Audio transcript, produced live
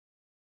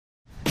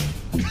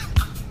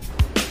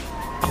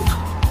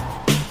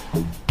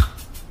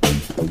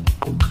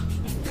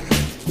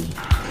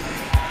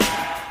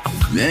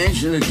The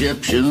ancient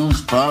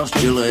Egyptians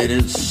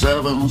postulated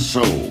 7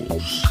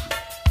 souls.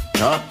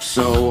 Top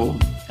soul,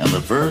 and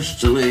the first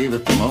to leave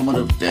at the moment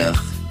of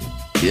death,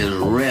 is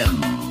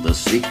Ren, the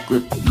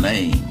secret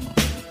name.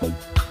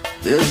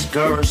 This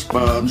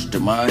corresponds to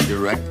my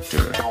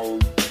director.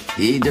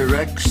 He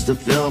directs the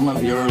film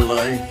of your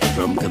life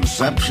from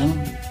conception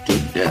to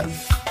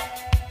death.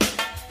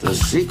 The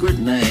secret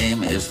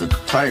name is the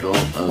title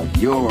of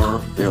your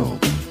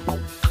film.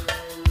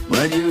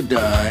 When you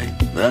die,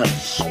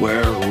 that's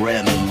where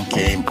Ren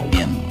came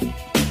in.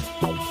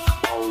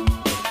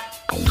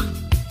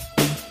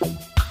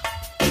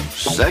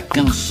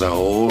 Second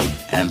soul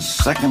and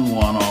second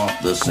one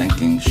off the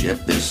sinking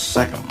ship is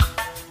second.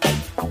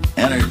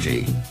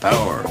 Energy,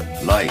 power,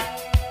 light.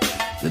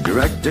 The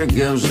director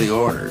gives the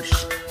orders.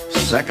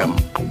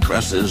 Second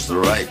presses the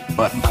right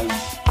button.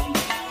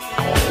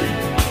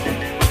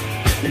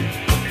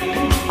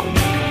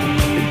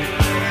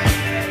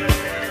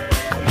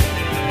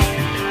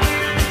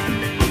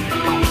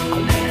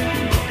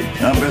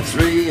 Number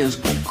 3 is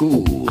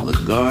Cool,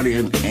 the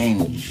guardian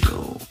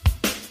angel.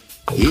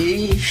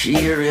 He,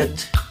 she, or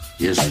it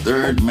is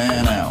third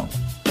man out.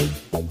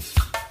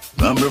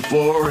 Number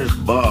 4 is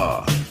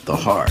Ba, the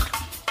heart,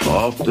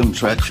 often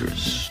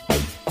treacherous.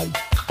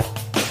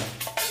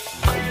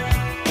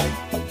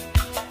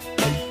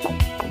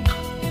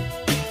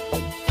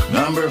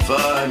 Number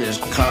 5 is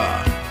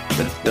Ka,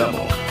 the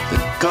double. The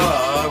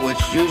Ka,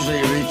 which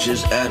usually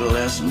reaches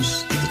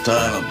adolescence at the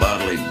time of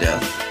bodily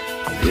death,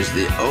 is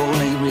the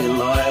only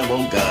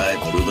reliable guide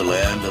through the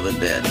land of the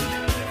dead.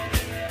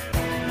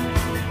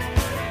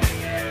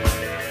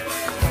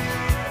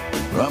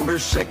 Number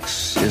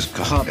 6 is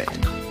Kahabe,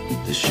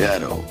 the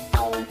shadow,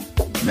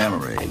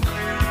 memory,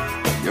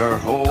 your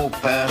whole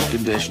past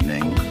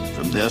conditioning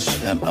from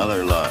this and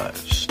other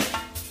lives.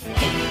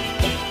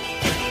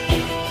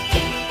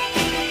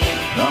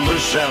 Number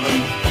 7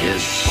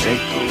 is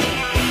Sekou,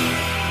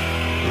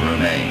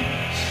 remains.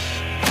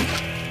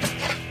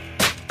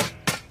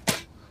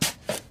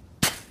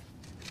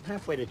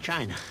 Halfway to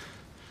China.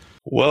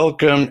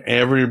 Welcome,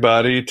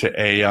 everybody,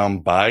 to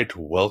Aeon Byte.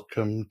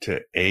 Welcome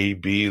to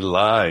AB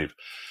Live.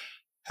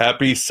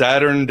 Happy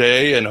Saturn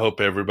Day, and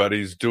hope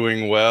everybody's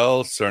doing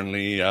well.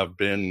 Certainly, I've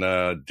been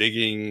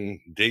digging,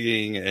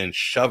 and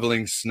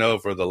shoveling snow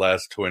for the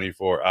last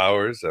 24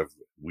 hours.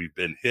 We've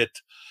been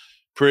hit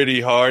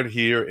pretty hard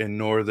here in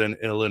northern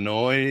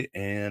Illinois,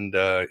 and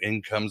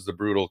in comes the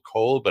brutal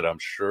cold, but I'm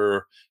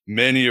sure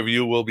many of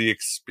you will be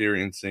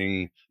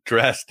experiencing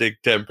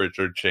drastic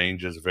temperature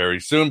changes very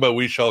soon, but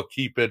we shall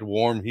keep it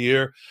warm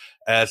here,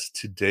 as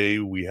today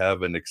we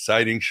have an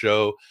exciting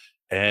show,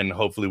 and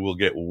hopefully we'll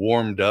get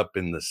warmed up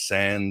in the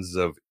sands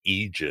of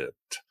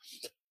Egypt.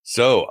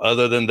 So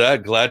other than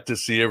that, glad to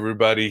see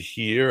everybody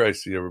here. I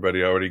see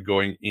everybody already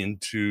going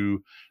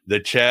into the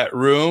chat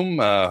room.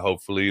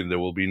 Hopefully there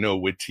will be no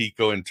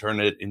Wetiko and turn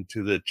it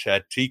into the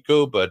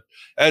Chatico, but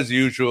as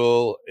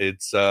usual,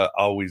 it's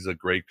always a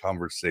great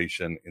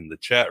conversation in the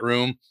chat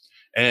room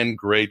and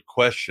great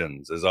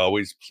questions. As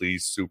always,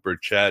 please super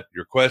chat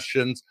your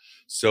questions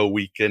so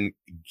we can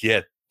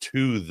get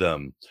to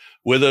them.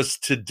 With us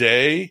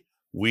today,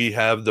 we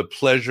have the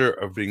pleasure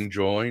of being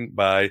joined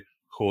by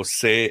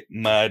José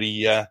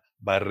María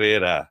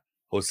Barrera.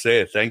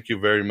 José, thank you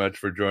very much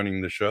for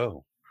joining the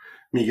show.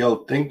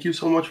 Miguel, thank you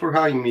so much for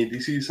having me.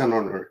 This is an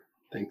honor.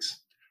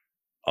 Thanks.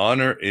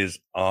 Honor is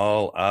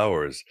all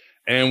ours.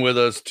 And with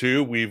us,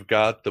 too, we've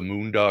got the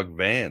Moondog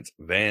Vance.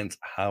 Vance,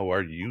 how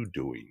are you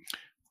doing?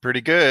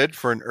 Pretty good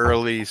for an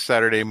early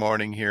Saturday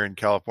morning here in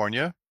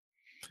California.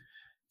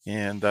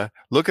 And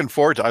looking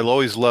forward to, I've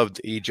always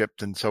loved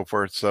Egypt and so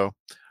forth. So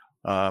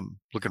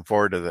looking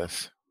forward to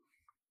this.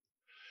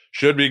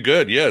 Should be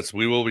good. Yes,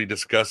 we will be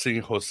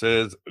discussing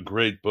José's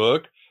great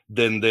book,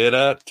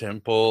 Dendera,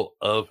 Temple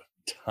of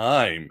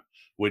Time,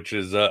 which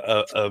is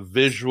a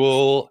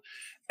visual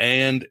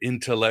and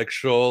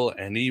intellectual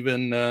and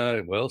even,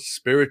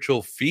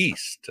 spiritual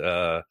feast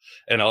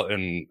and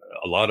a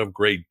lot of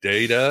great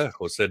data.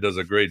 José does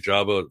a great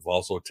job of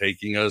also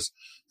taking us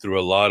through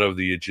a lot of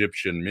the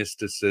Egyptian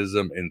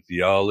mysticism and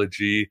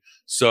theology.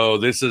 So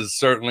this is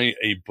certainly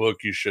a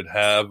book you should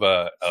have.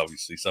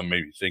 Obviously, some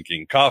may be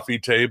thinking coffee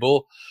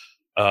table,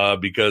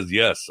 because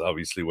yes,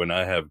 obviously when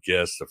I have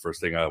guests, the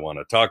first thing I want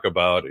to talk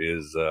about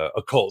is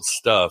occult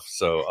stuff.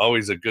 So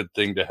always a good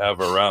thing to have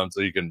around so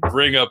you can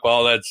bring up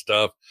all that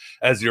stuff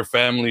as your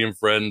family and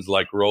friends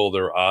like roll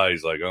their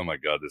eyes like, oh my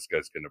God, this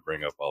guy's going to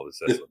bring up all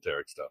this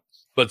esoteric stuff.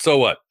 But so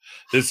what?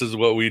 This is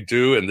what we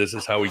do, and this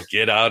is how we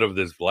get out of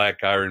this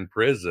black iron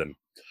prison.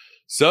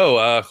 So,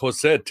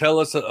 José, tell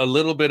us a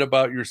little bit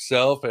about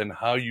yourself and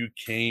how you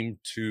came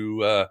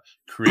to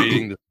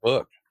creating this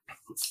book.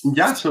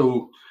 Yeah,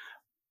 so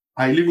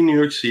I live in New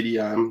York City.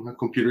 I'm a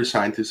computer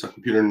scientist, a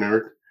computer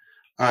nerd,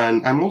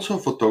 and I'm also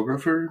a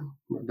photographer.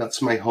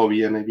 That's my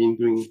hobby, and I've been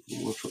doing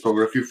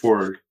photography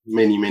for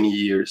many, many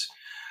years.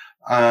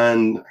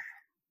 And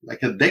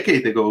like a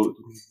decade ago,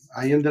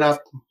 I ended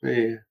up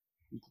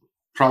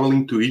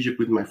traveling to Egypt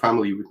with my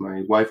family, with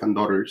my wife and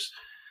daughters.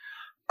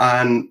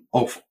 And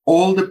of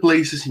all the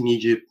places in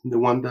Egypt, the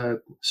one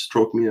that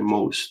struck me the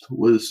most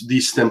was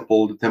this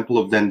temple, the Temple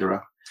of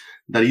Dendera,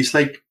 that is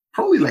like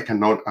probably like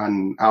an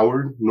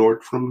hour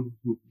north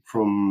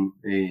from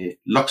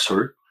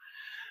Luxor,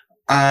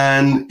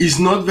 and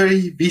is not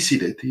very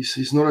visited.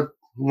 It's not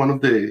one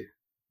of the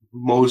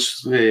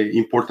most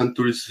important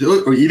tourist,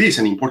 or it is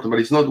an important, but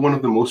it's not one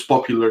of the most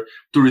popular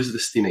tourist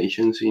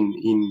destinations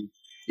in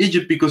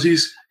Egypt, because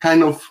it's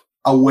kind of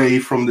away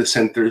from the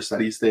centers,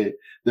 that is the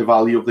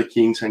Valley of the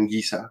Kings and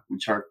Giza,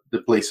 which are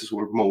the places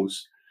where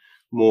most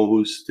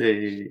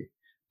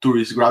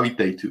tourists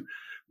gravitate to.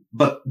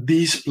 But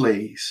this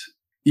place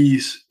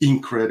is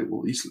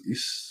incredible.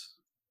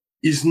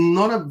 It's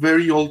not a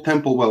very old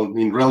temple. Well,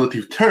 in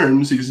relative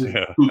terms, it's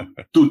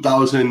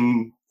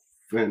 2,000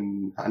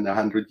 and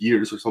 100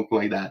 years or something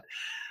like that.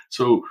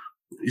 So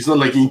it's not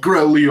like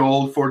incredibly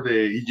old for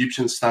the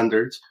Egyptian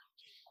standards.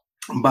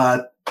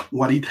 But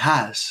what it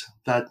has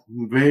that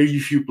very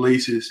few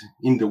places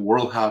in the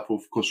world have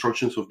of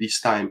constructions of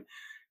this time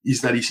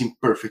is that it's in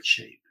perfect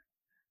shape.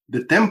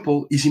 The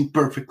temple is in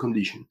perfect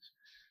conditions.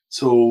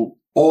 So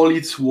all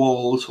its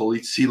walls, all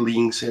its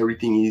ceilings,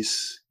 everything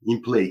is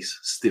in place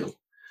still.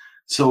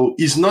 So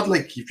it's not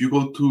like if you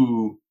go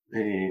to,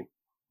 I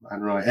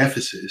don't know,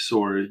 Ephesus,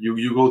 or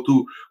you go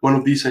to one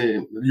of these,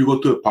 you go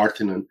to a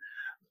Parthenon,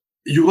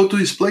 you go to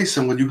this place,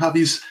 and what you have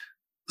is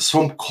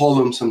some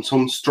columns and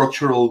some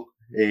structural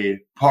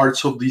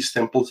parts of these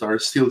temples are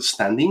still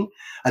standing,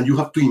 and you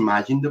have to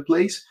imagine the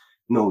place.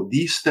 No,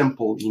 this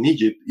temple in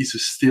Egypt is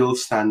still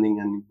standing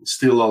and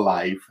still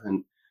alive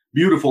and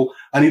beautiful.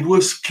 And it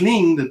was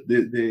clean.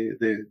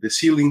 The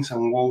ceilings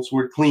and walls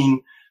were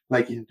clean,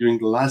 like during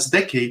the last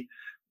decade,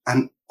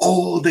 and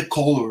all the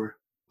color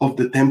of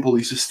the temple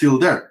is still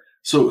there.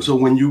 So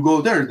when you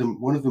go there,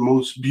 one of the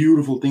most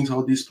beautiful things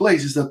about this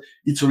place is that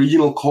its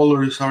original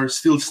colors are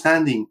still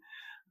standing,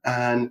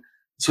 and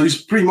so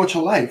it's pretty much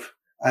alive.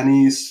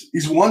 And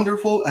is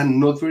wonderful and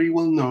not very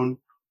well known.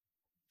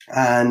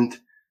 And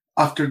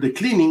after the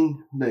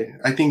cleaning,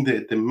 I think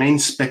the main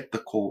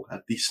spectacle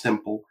at this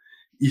temple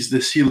is the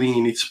ceiling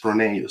in its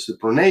pronaos. The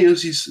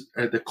pronaos is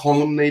the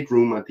colonnade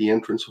room at the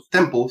entrance of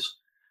temples,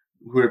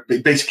 where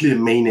basically the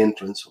main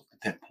entrance of the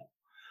temple.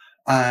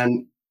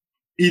 And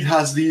it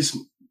has these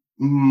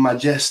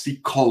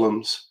majestic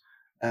columns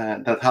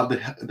that have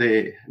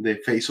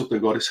the face of the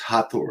goddess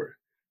Hathor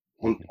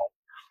on top.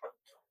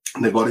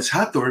 The goddess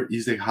Hathor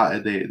is the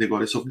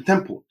goddess of the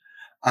temple.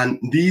 And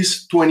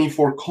these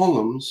 24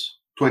 columns,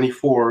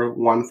 24,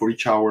 one for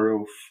each hour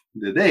of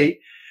the day,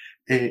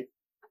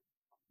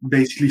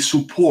 basically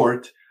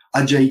support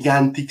a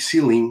gigantic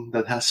ceiling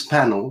that has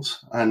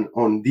panels. And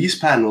on these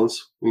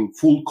panels, in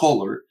full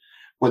color,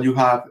 what you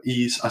have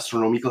is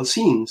astronomical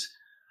scenes.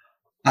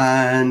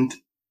 And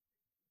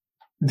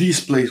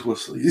this place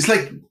it's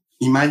like,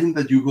 imagine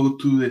that you go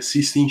to the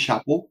Sistine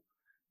Chapel,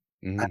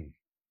 and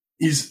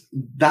is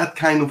that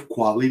kind of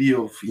quality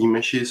of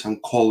images and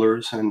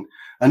colors, and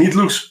it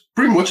looks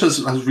pretty much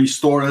as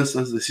restored as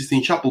the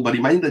Sistine Chapel. But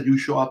imagine that you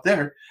show up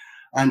there,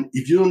 and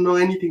if you don't know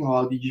anything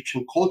about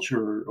Egyptian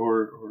culture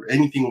or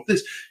anything of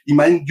this,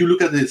 imagine you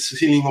look at the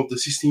ceiling of the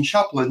Sistine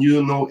Chapel and you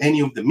don't know any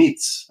of the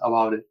myths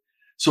about it.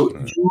 So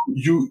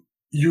you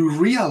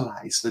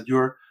realize that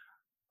you're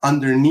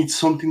underneath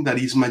something that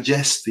is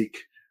majestic,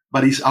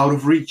 but is out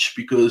of reach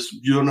because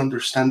you don't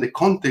understand the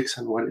context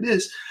and what it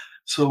is.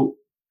 So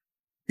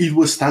it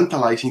was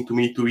tantalizing to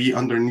me to be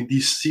underneath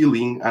this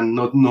ceiling and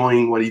not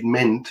knowing what it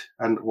meant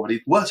and what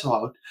it was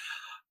about.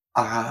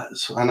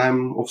 And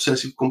I'm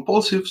obsessive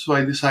compulsive, so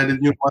I decided,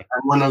 I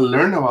want to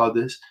learn about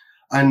this.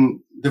 And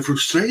the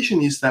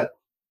frustration is that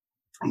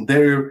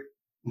there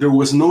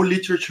was no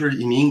literature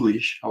in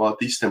English about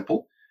this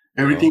temple.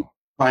 Everything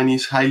I find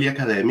is highly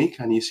academic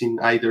and is in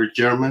either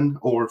German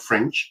or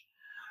French.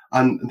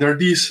 And there are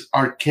these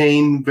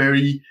arcane,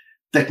 very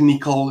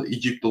technical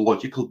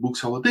Egyptological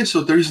books about this.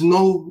 So there is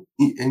no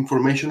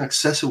information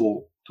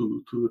accessible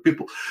to the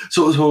people.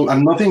 So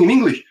and nothing in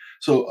English.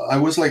 So I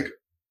was like,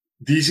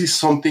 this is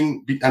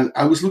something, and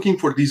I was looking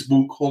for this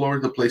book all over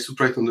the place to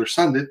try to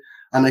understand it,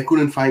 and I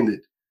couldn't find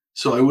it.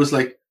 So I was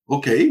like,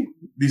 okay,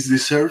 this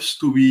deserves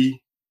to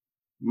be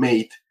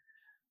made.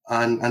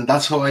 And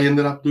that's how I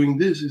ended up doing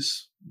this,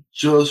 is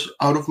just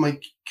out of my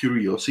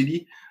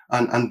curiosity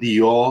and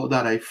the awe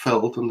that I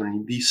felt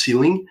underneath this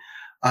ceiling.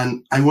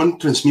 And I want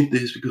to transmit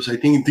this because I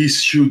think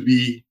this should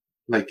be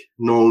like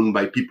known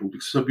by people,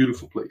 because it's a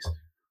beautiful place.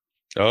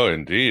 Oh,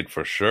 indeed,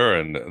 for sure.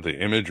 And the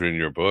imagery in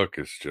your book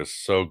is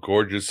just so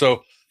gorgeous.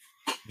 So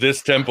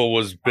this temple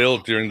was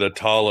built during the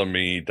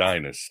Ptolemy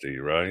dynasty,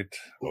 right?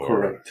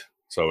 Correct.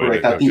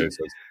 Correct.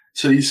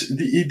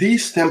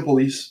 This temple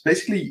is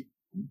basically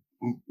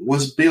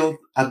was built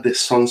at the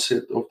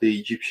sunset of the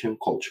Egyptian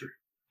culture.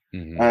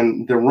 Mm-hmm.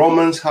 And the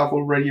Romans have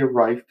already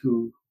arrived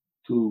to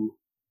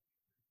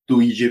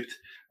Egypt,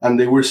 and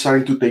they were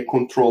starting to take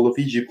control of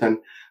Egypt. And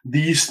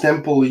this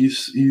temple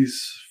is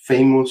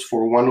famous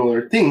for one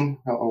other thing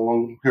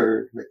along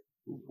her, like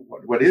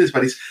what it is,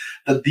 but it's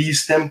that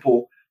this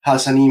temple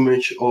has an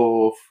image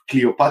of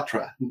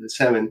Cleopatra, the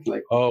seventh,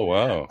 like. Oh,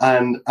 wow.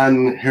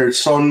 And her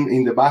son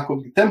in the back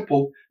of the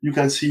temple, you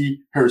can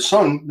see her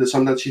son, the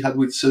son that she had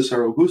with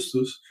Caesar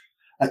Augustus,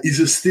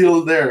 is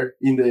still there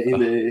in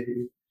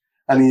the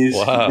and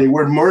Wow. they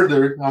were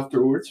murdered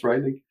afterwards,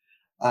 right? Like,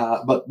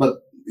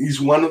 but is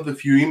one of the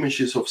few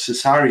images of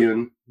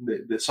Caesarion,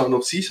 the son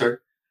of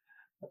Caesar,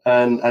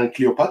 and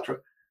Cleopatra,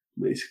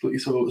 basically.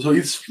 So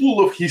it's full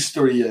of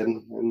history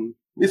and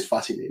it's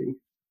fascinating.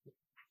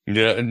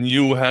 Yeah, and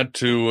you went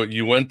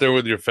there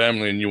with your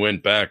family and you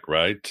went back,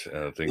 right?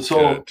 I think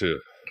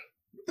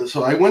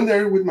So I went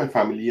there with my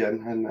family,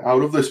 and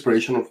out of the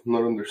desperation of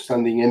not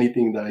understanding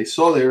anything that I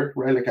saw there,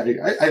 right? Like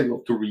I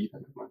love to read,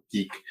 I'm a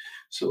geek,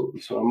 so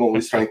I'm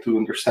always trying to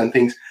understand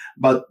things.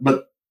 But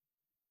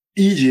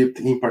Egypt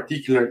in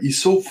particular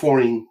is so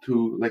foreign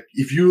to, like,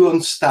 if you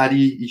don't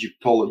study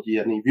Egyptology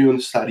and if you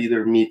don't study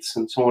their myths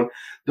and so on,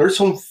 they're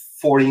so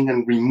foreign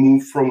and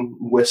removed from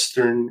the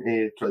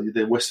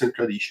Western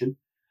tradition,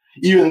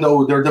 even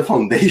though they're the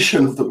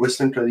foundation of the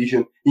Western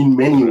tradition in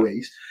many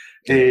ways.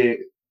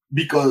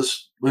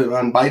 Because,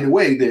 and by the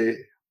way,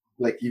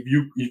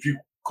 if you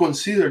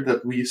consider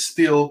that we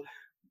still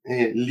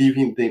live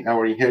in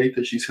our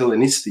heritage is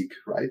Hellenistic,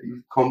 right?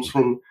 It comes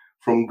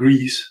from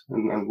Greece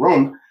and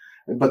Rome,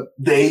 but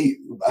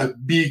a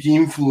big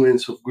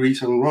influence of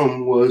Greece and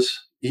Rome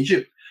was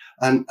Egypt,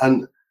 and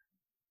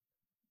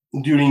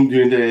during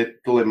the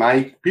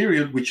Ptolemaic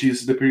period, which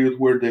is the period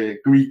where the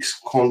Greeks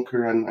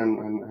conquer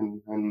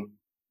and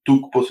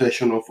took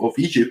possession of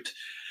Egypt.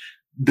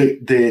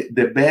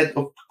 The bed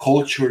of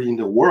culture in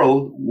the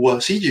world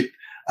was Egypt,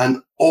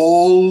 and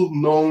all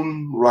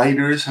known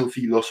writers and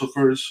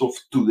philosophers of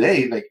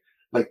today,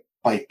 like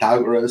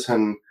Pythagoras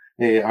and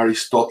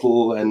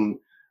Aristotle and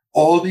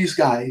all these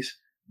guys,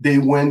 they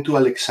went to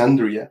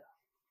Alexandria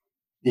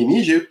in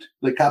Egypt,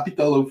 the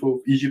capital of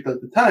Egypt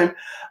at the time,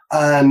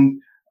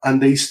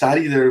 and they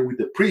studied there with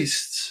the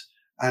priests,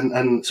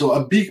 and so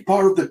a big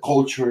part of the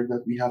culture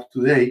that we have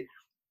today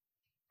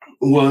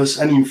was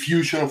an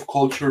infusion of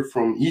culture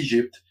from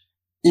Egypt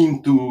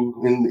and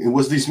it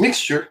was this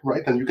mixture,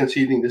 right? And you can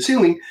see it in the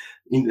ceiling.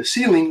 In the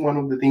ceiling, one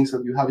of the things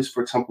that you have is,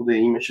 for example, the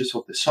images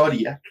of the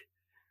zodiac,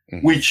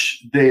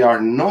 which they are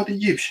not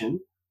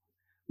Egyptian.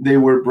 They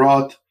were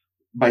brought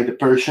by the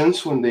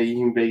Persians when they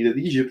invaded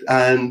Egypt,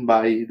 and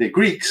by the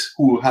Greeks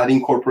who had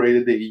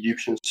incorporated the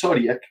Egyptian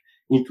zodiac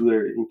into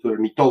their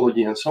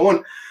mythology and so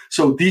on.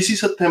 So this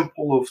is a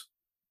temple of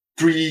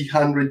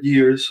 300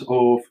 years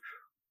of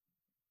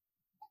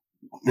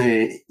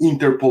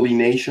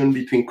cross-pollination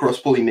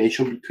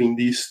between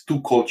these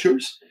two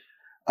cultures,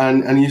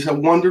 and it's a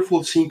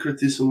wonderful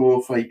syncretism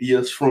of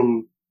ideas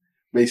from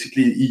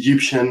basically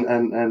Egyptian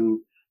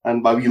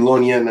and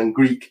Babylonian and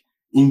Greek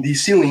in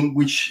this ceiling,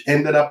 which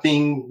ended up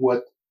being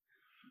what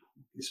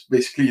is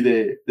basically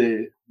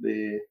the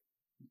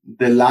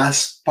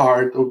last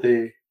part of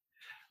the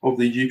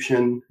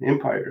Egyptian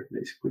empire,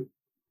 basically.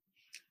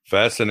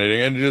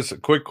 Fascinating. And just a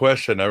quick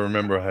question. I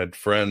remember I had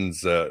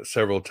friends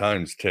several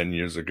times 10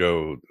 years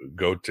ago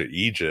go to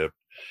Egypt.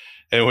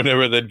 And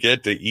whenever they'd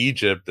get to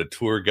Egypt, the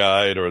tour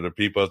guide or the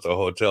people at the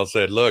hotel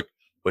said, look,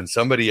 when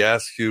somebody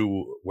asks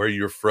you where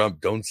you're from,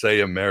 don't say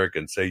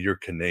American, say you're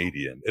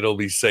Canadian. It'll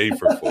be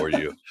safer for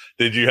you.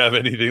 Did you have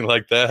anything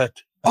like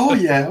that? Oh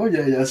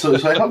yeah. So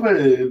I have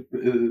a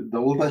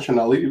double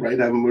nationality,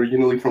 right? I'm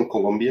originally from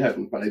Colombia,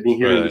 but I've been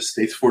here in the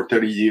States for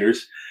 30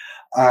 years.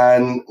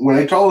 And when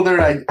I traveled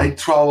there, I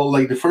traveled,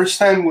 like the first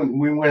time when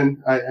we went,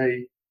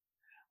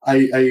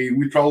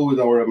 we traveled with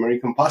our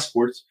American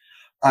passports.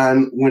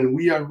 And when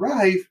we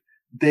arrive,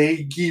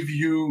 they give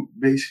you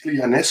basically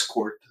an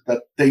escort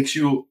that takes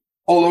you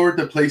all over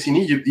the place in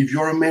Egypt if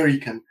you're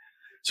American.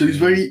 So it's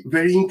very,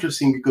 very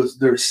interesting because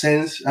their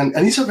sense, and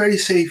it's a very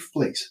safe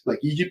place. Like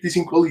Egypt is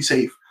incredibly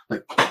safe.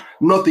 Like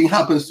nothing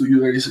happens to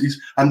you there.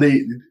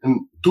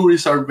 And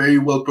tourists are very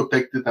well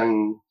protected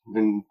and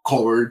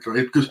covered,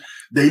 right? Because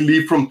they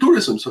live from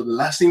tourism. So the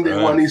last thing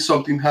they want is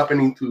something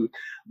happening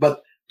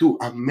but to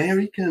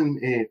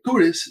American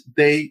tourists,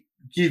 they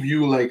give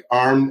you like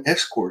armed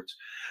escorts,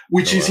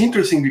 which is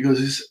interesting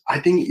because I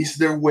think it's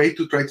their way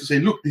to try to say,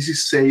 look, this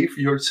is safe.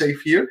 You're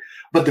safe here.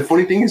 But the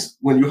funny thing is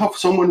when you have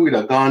someone with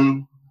a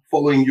gun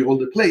following you all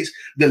the place,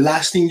 the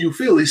last thing you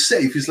feel is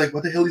safe. It's like,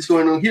 what the hell is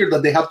going on here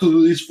that they have to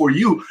do this for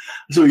you?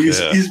 So it's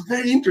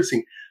very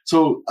interesting.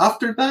 So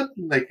after that,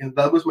 like, and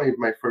that was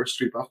my first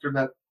trip. After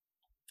that,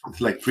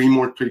 it's like 3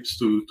 more trips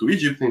to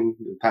Egypt in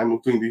the time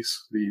of doing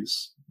this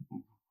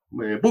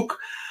book.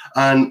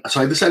 And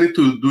so I decided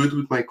to do it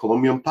with my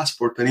Colombian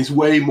passport, and it's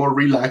way more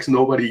relaxed.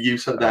 Nobody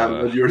gives a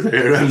damn that you're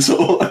there and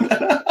so on.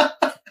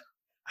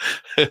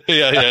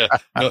 Yeah.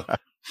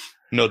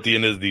 No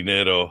tienes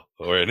dinero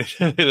or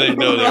anything. They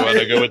know they want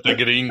to go with the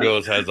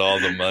gringos, has all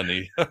the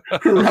money.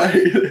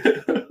 Right.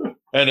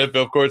 And if,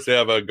 of course, they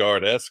have a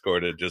guard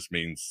escort, it just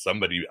means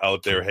somebody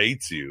out there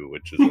hates you,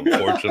 which is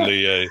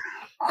unfortunately a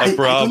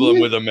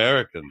problem with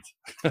Americans.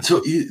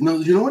 So, you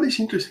know what is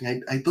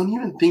interesting? I don't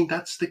even think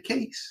that's the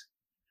case.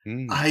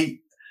 I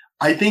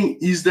I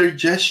think is their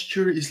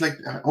gesture is like,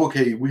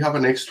 okay, we have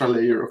an extra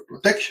layer of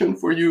protection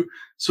for you,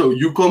 so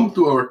you come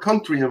to our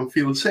country and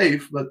feel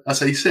safe. But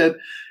as I said,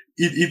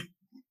 the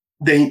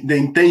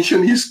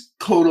intention is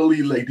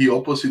totally like the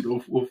opposite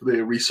of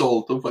the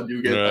result of what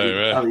you get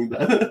by having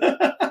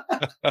that.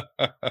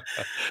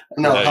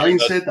 Now, having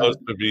said that,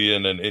 supposed to be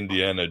in an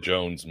Indiana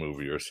Jones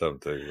movie or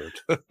something.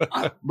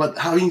 But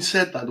having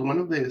said that, one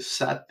of the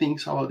sad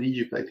things about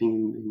Egypt, I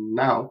think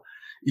now,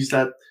 is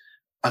that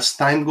as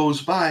time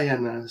goes by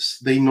and as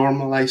they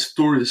normalize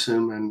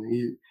tourism,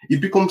 and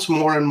it becomes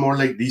more and more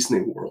like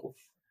Disney World.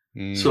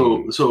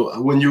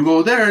 So when you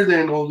go there,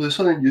 then all of a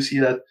sudden you see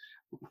that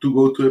to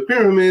go to the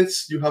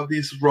pyramids, you have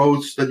these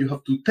roads that you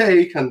have to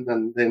take, and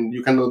then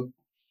you cannot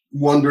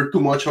wander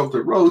too much off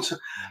the roads.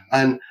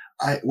 And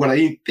what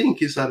I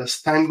think is that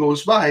as time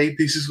goes by,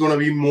 this is going to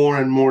be more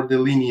and more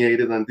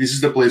delineated, and this is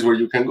the place where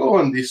you can go,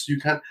 and this you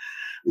can.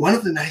 One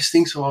of the nice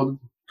things about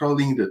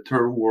traveling the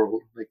third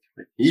world, like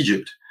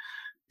Egypt,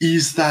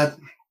 is that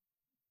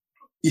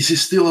it's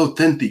still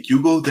authentic.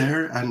 You go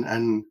there,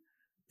 and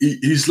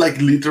it's like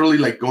literally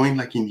like going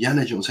like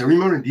Indiana Jones. I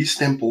remember in this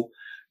temple,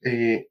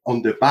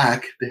 on the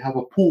back they have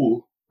a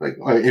pool, like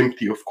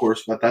empty, of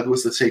course, but that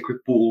was the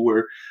sacred pool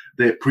where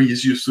the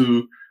priest used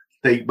to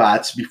take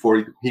baths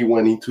before he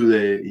went into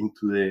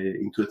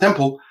the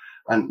temple,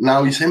 and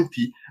now it's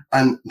empty.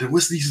 And there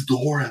was this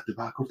door at the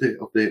back of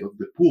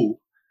the pool,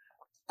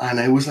 and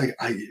I was like,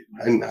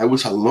 I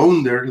was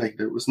alone there, like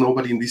there was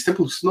nobody in this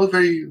temple. It's not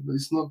really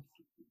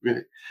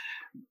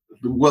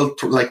well,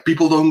 like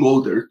people don't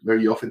go there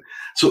very often.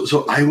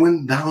 So I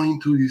went down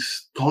into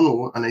this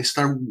tunnel, and I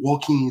started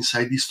walking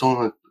inside this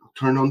tunnel. I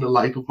turned on the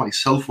light of my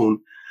cell phone,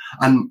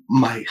 and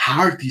my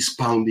heart is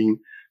pounding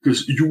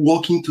because you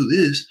walk into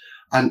this.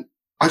 And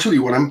actually,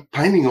 what I'm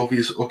finding of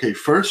is, okay,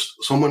 first,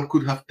 someone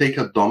could have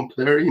taken a dump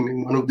there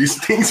in one of these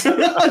things. You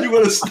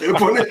want to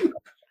step on it.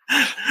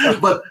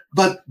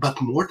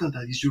 But more than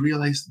that is you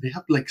realize they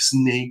have like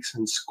snakes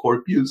and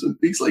scorpions and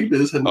things like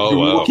this. And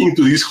you're walking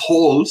into these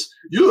holes.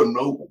 You don't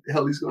know what the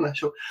hell is going to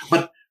show.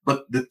 But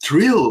the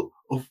thrill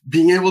of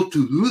being able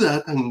to do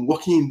that and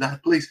walking in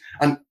that place.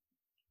 And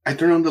I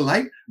turn on the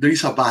light. There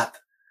is a bat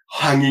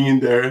hanging in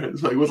there.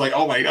 So I was like,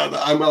 oh my God,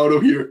 I'm out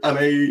of here. And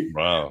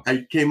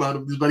I came out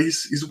of this, but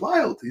it's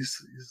wild.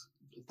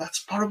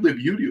 That's part of the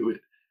beauty of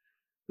it.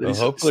 Well,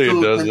 hopefully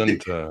it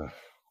doesn't.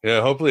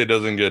 Hopefully it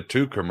doesn't get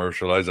too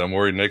commercialized. I'm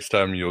worried next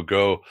time you'll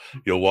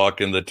walk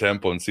in the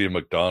temple and see a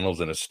McDonald's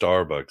and a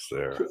Starbucks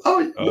there.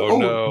 Oh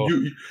no!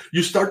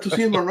 You start to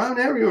see them around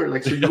everywhere.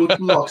 Like, so you go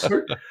to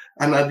Luxor,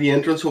 and at the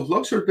entrance of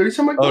Luxor there is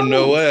a McDonald's. Oh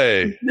no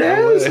way!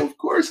 Yes, of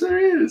course there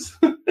is.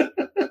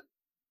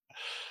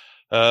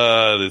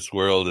 This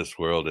world,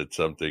 it's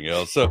something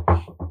else. So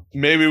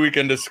maybe we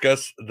can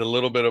discuss a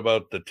little bit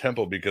about the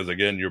temple, because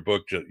again, your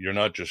book, you're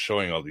not just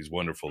showing all these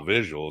wonderful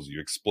visuals. You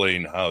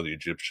explain how the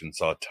Egyptians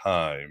saw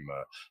time,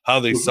 how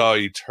they saw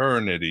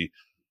eternity.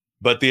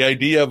 But the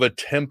idea of a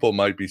temple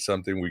might be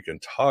something we can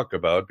talk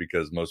about,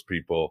 because most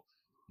people,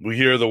 we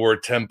hear the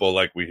word temple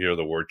like we hear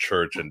the word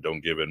church and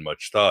don't give it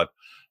much thought.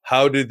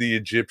 How did the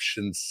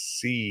Egyptians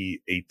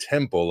see a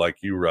temple? Like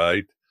you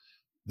write,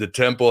 the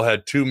temple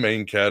had two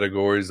main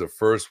categories. The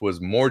first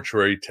was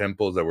mortuary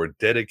temples that were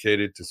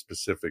dedicated to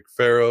specific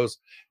pharaohs,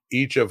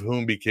 each of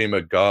whom became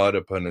a god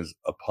upon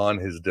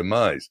his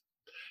demise.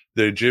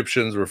 The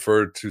Egyptians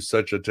referred to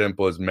such a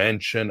temple as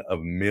mansion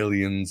of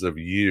millions of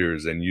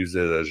years and used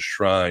it as a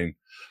shrine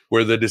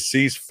where the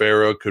deceased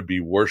pharaoh could be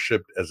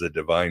worshipped as a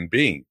divine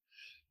being.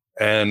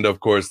 And of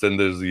course, then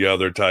there's the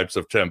other types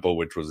of temple,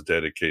 which was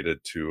dedicated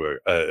to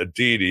a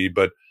deity.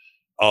 But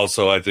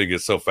also, I think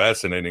it's so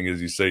fascinating, as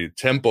you say,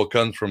 temple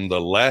comes from the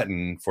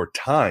Latin for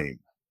time.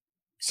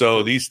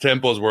 So these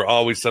temples were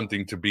always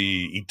something to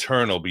be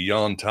eternal,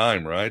 beyond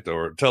time, right?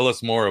 Or tell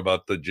us more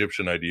about the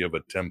Egyptian idea of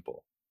a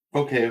temple.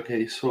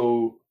 Okay.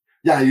 So,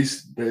 yeah,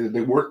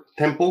 the word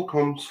temple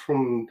comes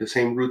from the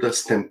same root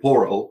as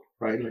temporal,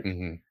 right? Like,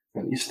 and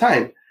it's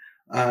time.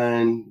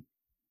 And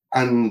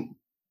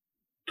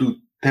to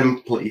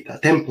template, a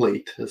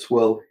template as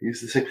well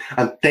is the same.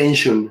 And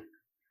tension,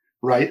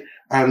 right?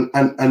 And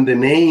the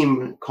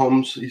name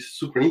is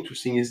super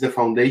interesting, is the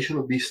foundation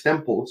of these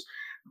temples.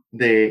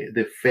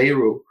 The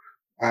pharaoh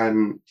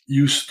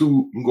used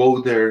to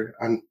go there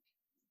and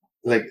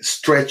like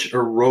stretch a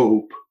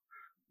rope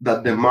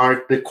that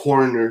marked the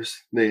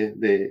corners,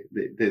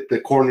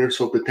 the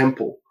corners of the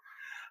temple,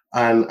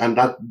 and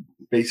that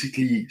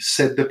basically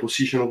set the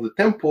position of the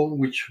temple,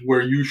 which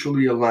were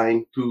usually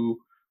aligned to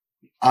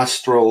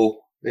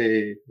astral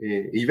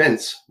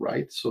events,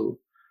 right? So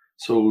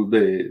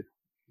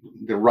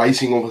the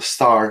rising of a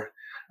star,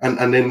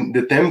 and then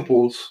the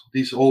temples,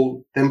 these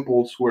old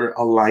temples, were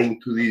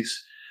aligned to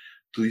these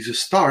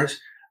stars,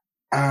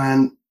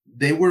 and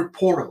they were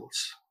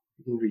portals.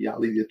 In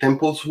reality, the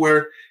temples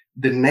were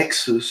the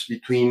nexus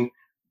between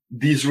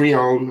this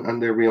realm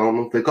and the realm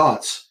of the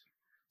gods.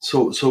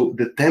 So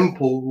the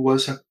temple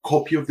was a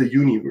copy of the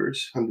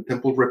universe, and the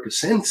temple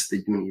represents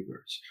the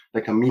universe,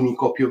 like a mini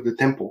copy of the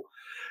temple.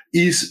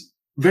 Is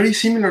very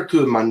similar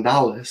to the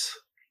mandalas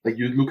Like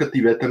you look at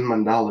Tibetan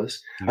mandalas,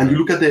 and you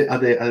look at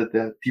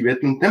the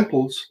Tibetan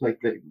temples, like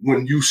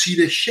when you see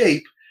the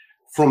shape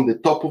from the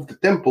top of the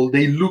temple,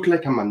 they look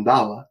like a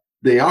mandala.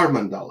 They are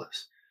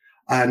mandalas,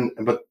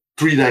 but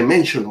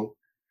three-dimensional,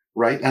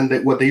 right?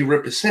 And what they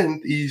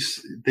represent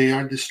is they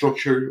are the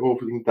structure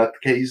of, in that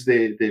case,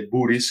 the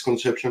Buddhist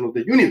conception of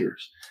the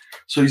universe.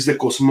 So it's the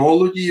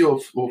cosmology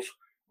of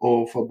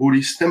a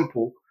Buddhist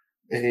temple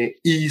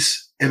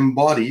is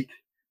embodied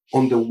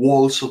on the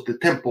walls of the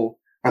temple,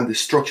 and the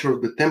structure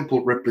of the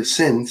temple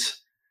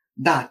represents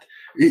that.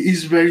 It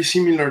is very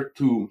similar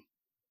to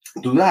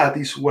that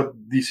is what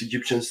these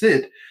Egyptians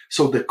did.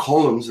 So the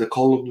columns, the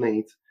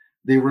colonnade,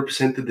 they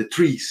represented the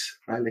trees,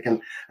 right? Like,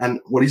 and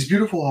what is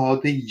beautiful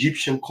about the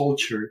Egyptian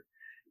culture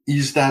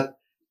is that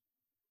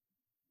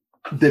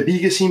the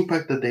biggest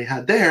impact that they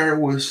had there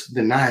was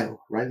the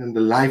Nile, right? And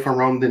the life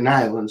around the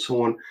Nile and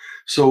so on.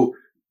 So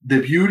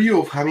the beauty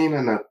of having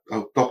an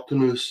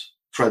autochthonous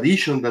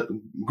tradition that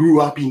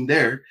grew up in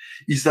there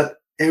is that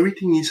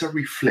everything is a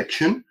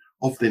reflection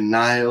of the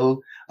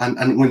Nile.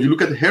 And when you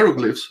look at the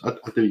hieroglyphs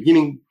at the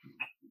beginning,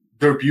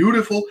 they're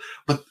beautiful,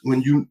 but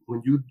when you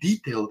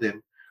detail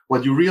them,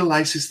 what you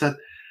realize is that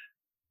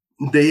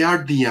they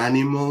are the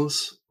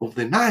animals of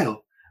the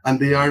Nile, and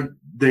they are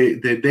the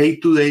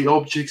day-to-day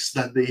objects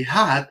that they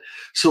had.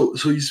 So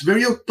it's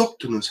very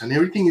autochthonous, and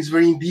everything is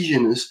very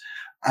indigenous,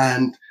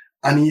 and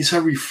it's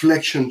a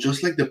reflection,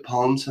 just like the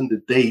palms and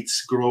the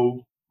dates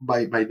grow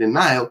by the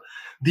Nile.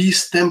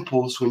 These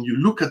temples, when you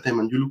look at them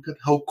and you look at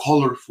how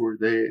colorful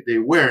they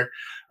were,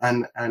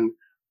 and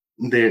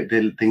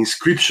the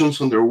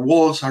inscriptions on their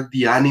walls are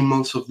the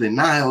animals of the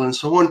Nile and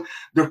so on,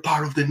 they're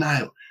part of the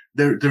Nile.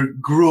 They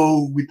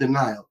grow with the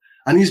Nile.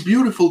 And it's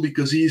beautiful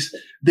because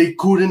they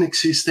couldn't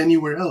exist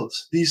anywhere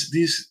else.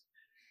 This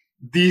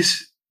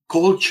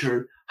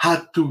culture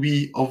had to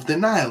be of the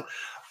Nile.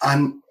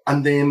 And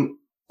then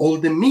all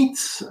the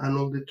myths and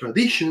all the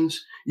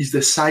traditions is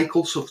the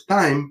cycles of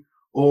time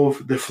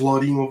of the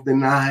flooding of the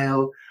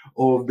Nile,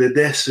 of the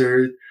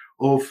desert,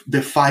 of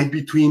the fight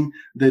between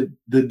the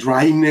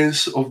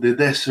dryness of the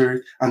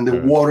desert and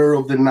the water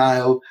of the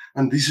Nile,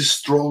 and this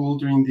struggle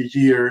during the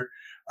year,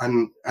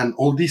 and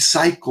all these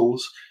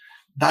cycles.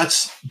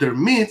 That's their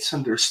myths,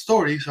 and their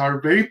stories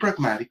are very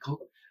pragmatical,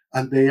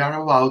 and they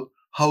are about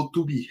how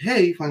to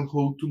behave and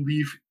how to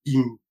live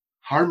in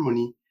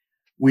harmony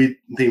with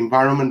the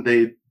environment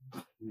they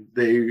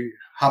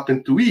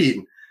happen to be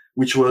in,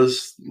 which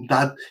was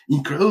that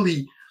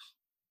incredibly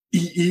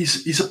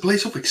is a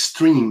place of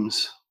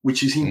extremes,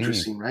 which is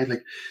interesting, right?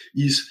 Like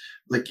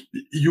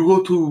you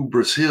go to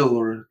Brazil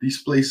or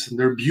this place, and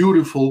they're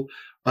beautiful,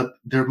 but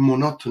they're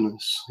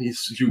monotonous.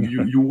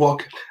 You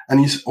walk, and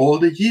it's all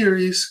the year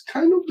is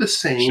kind of the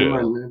same,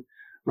 and,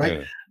 right?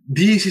 Yeah.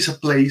 This is a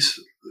place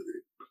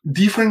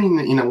different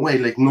in a way.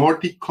 Like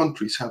Nordic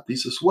countries have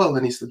this as well,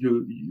 and it's that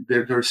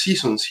there are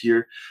seasons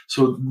here.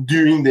 So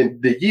during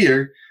the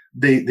year,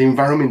 the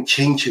environment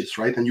changes,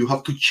 right? And you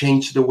have to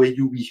change the way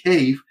you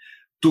behave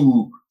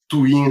to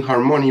be in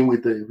harmony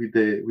with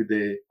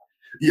the,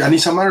 and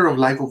it's a matter of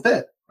life or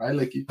death, right?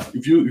 Like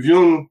if you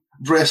don't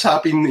dress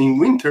up in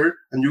winter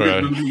and you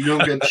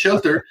don't get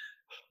shelter,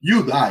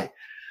 you die.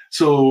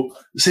 So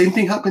same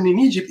thing happened in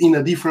Egypt in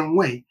a different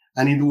way,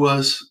 and it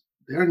was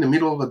they're in the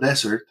middle of a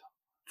desert,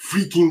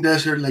 freaking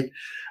desert. Like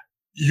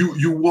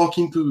you walk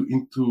in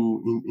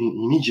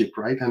Egypt,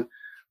 right? And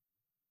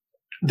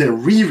the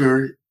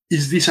river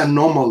is this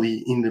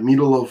anomaly in the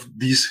middle of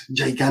this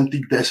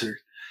gigantic desert.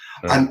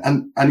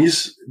 And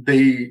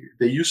they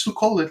used to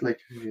call it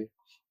like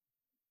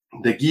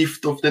the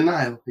gift of the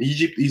Nile.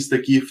 Egypt is the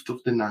gift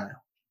of the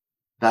Nile.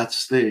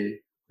 That's the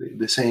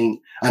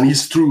saying, and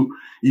it's true.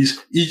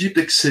 Is Egypt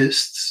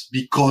exists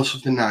because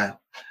of the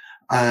Nile,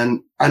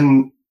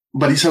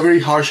 but it's a very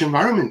harsh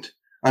environment,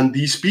 and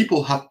these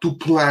people have to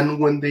plan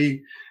when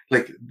they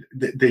the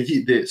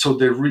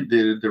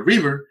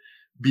river,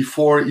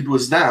 before it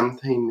was dammed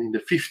in the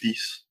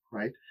 50s,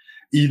 right?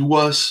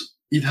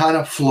 It had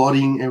a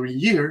flooding every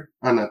year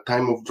and a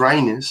time of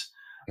dryness.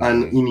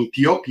 And in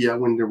Ethiopia,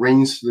 when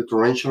the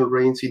torrential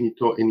rains in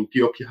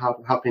Ethiopia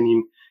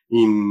happen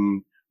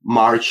in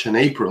March and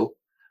April,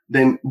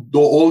 then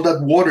all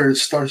that water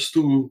starts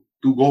to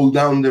go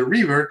down the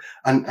river,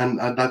 and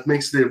that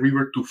makes the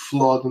river to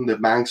flood on the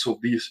banks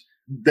of this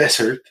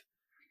desert.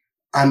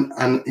 And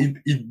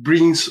it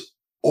brings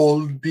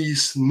all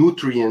these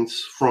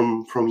nutrients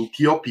from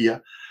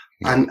Ethiopia,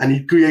 and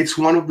it creates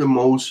one of the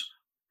most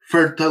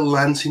fertile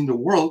lands in the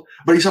world.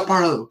 But it's a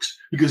paradox,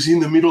 because in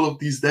the middle of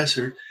this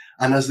desert,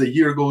 and as the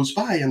year goes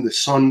by and the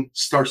sun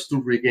starts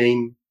to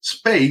regain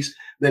space,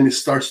 then it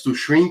starts to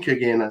shrink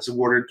again as the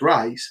water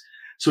dries.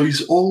 So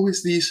it's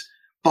always this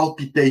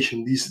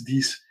palpitation,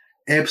 these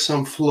ebbs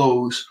and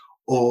flows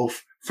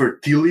of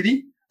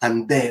fertility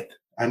and death.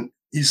 And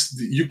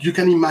you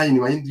can imagine,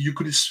 right? You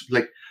could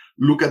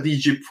look at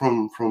Egypt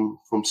from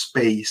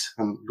space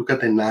and look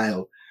at the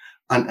Nile,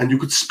 and you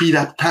could speed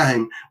up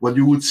time. What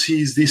you would see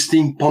is this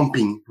thing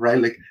pumping,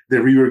 right? Like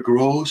the river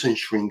grows and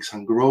shrinks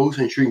and grows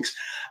and shrinks.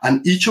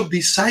 And each of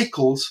these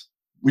cycles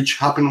which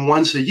happened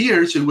once a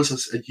year, so it was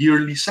a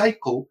yearly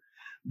cycle,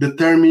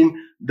 determined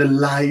the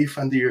life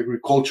and the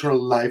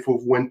agricultural life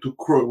of when to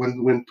grow,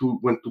 when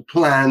to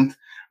plant,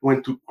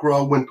 when to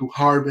grow, when to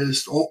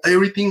harvest.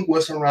 Everything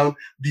was around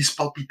this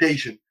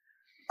palpitation,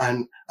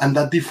 and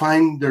that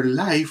defined their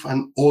life,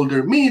 and all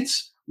their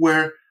myths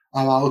were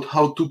about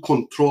how to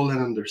control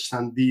and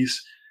understand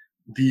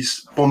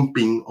this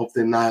pumping of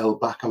the Nile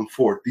back and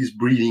forth, this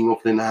breathing of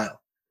the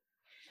Nile.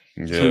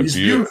 Yeah, so it's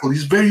beautiful.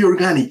 It's very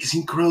organic. It's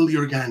incredibly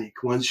organic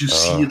once you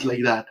see it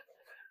like that.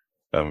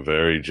 I'm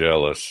very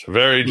jealous.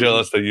 Very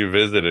jealous that you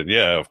visited.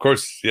 Yeah, of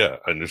course. Yeah,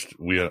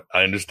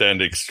 I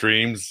understand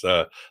extremes.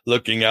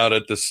 Looking out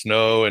at the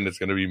snow, and it's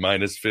going to be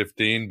minus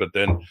 15. But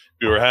then if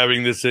you were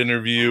having this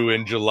interview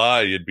in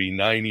July, it'd be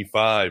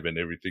 95 and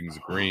everything's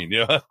green.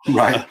 Yeah,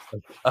 Right.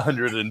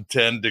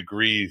 110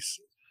 degrees.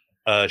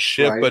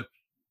 Right. But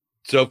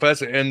so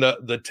fast. And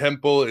the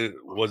temple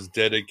was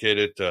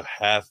dedicated to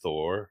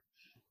Hathor.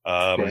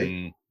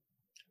 Right.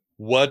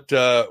 What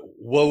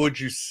would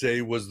you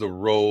say was the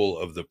role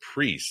of the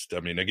priest? I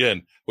mean,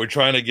 again, we're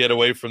trying to get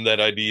away from that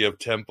idea of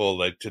temple.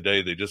 Like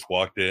today, they just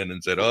walked in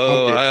and said,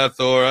 "Oh, Okay.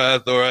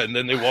 Hathor," and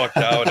then they walked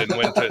out and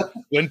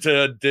went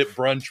to dip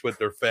brunch with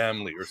their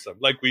family or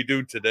something, like we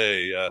do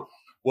today.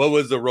 What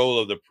was the role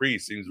of the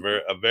priest? Seems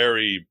a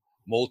very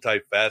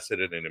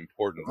multifaceted and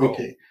important role.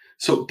 Okay,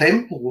 so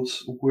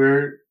temples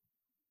were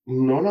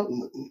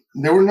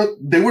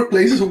they were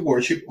places of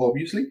worship,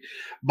 obviously,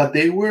 but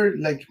they were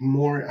like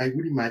more, I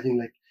would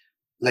imagine,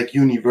 like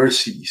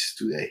universities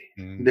today.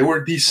 They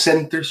were these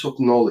centers of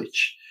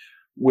knowledge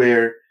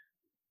where,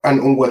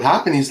 and what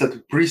happened is that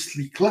the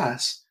priestly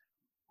class,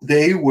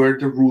 they were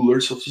the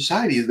rulers of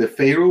society. The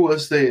pharaoh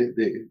was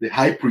the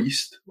high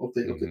priest of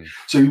the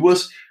so it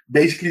was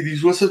basically,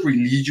 this was a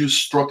religious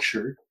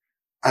structure,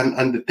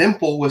 and the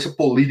temple was a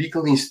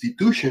political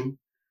institution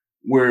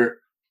where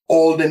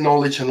all the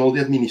knowledge and all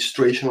the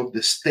administration of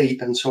the state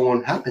and so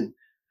on happened.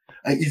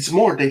 And it's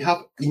more, they have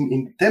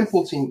in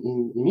temples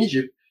in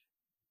Egypt,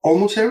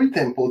 almost every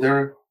temple,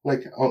 they're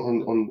like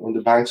on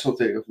the banks of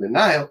the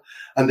Nile,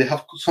 and they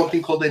have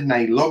something called a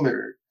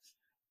Nilometer.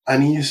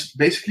 And it's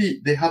basically,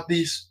 they have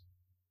this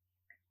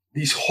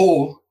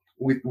hole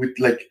with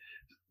like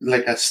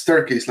a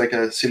staircase, like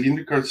a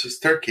cylindrical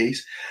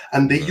staircase,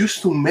 and they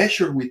used to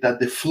measure with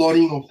that the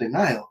flooding of the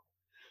Nile.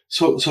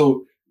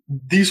 So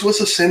this was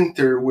a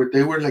center where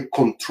they were like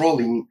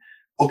controlling,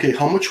 okay,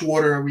 how much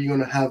water are we going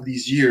to have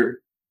this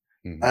year?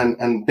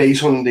 And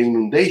based on the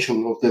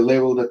inundation of the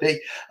level that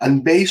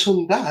and based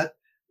on that,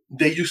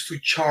 they used to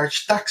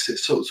charge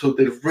taxes. So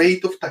the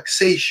rate of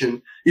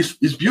taxation is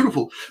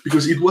beautiful,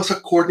 because it was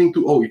according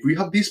to, if we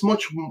have this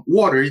much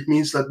water, it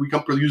means that we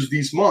can produce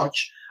this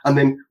much, and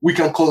then we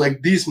can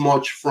collect this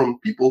much from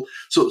people.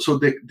 So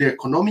the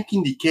economic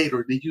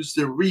indicator, they use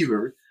the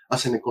river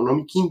as an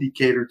economic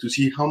indicator to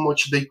see how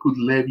much they could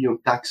levy on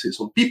taxes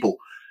on people,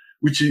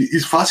 which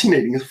is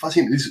fascinating. It's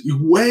fascinating. It's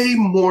way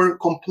more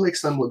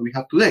complex than what we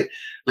have today.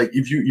 Like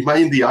if you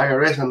imagine the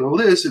IRS and all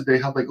this, they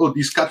have like,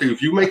 this category,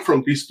 if you make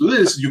from this to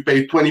this, you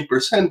pay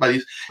 20%, but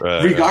it's,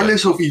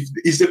 regardless of if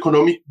is the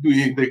economy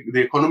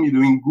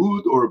doing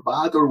good or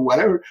bad or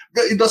whatever,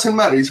 it doesn't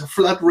matter. It's a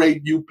flat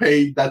rate you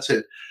pay. That's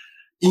it.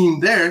 In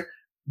there,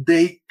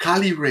 they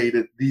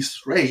calibrated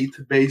this rate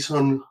based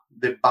on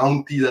the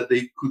bounty that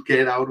they could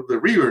get out of the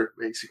river,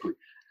 basically.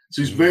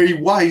 So it's very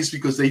wise,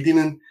 because they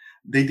didn't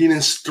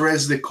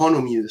stress the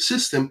economy, the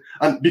system.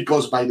 And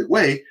because, by the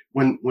way,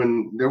 when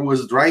there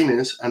was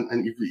dryness and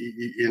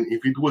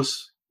if it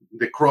was,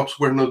 the crops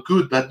were not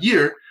good that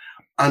year,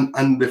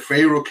 and the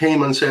pharaoh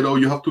came and said,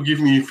 you have to give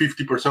me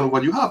 50% of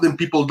what you have, then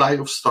people die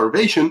of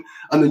starvation,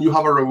 and then you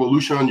have a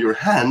revolution on your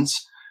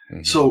hands.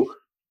 So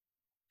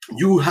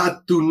you had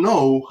to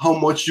know how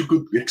much you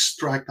could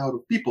extract out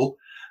of people.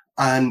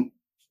 And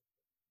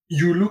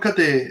you look at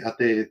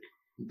the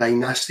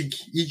dynastic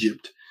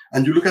Egypt,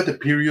 and you look at the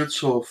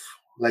periods of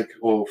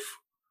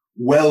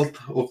wealth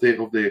of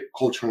the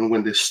culture, and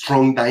when the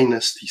strong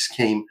dynasties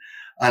came,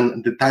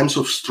 and the times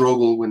of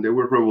struggle when there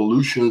were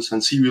revolutions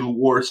and civil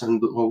wars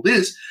and all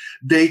this,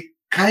 they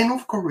kind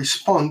of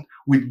correspond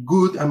with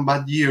good and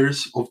bad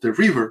years of the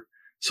river.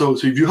 So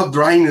if you have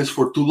dryness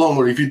for too long,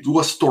 or if it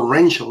was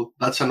torrential,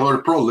 that's another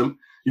problem.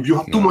 If you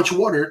have too much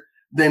water,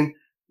 then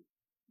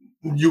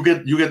you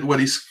get what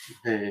is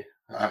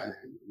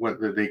what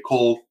they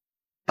call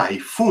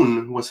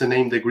typhoon. Was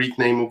the Greek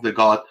name of the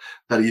god,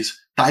 that is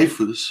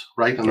typhus,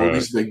 right? And all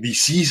these like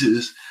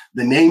diseases.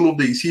 The name of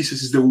the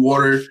diseases is the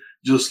water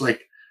just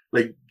like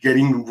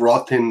getting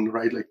rotten,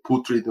 right? Like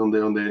putrid on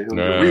the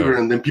river,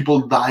 and then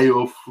people die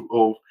of.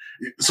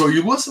 So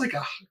it was like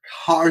a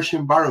harsh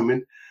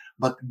environment,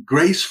 but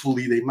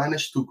gracefully they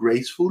managed to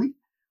gracefully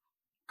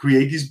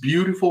create this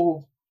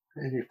beautiful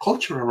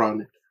culture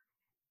around it.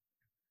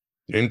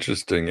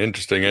 Interesting.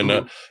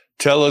 And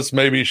tell us,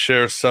 maybe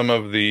share some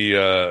of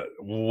the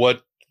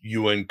what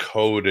you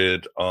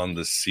encoded on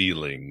the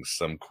ceiling,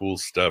 some cool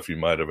stuff you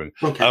might have been.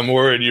 Okay. I'm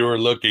worried you were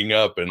looking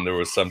up and there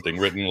was something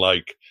written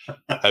like,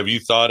 have you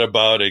thought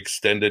about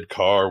extended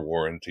car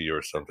warranty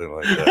or something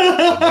like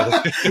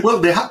that? Well,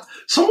 they have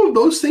some of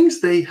those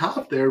things they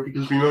have there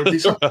because remember,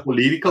 this is a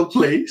political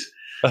place.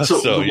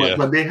 So yeah.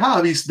 what they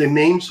have is the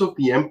names of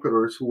the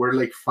emperors who were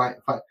like five.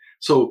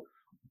 So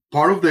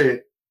part of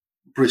the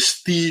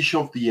prestige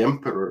of the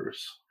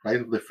emperors,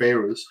 right, of the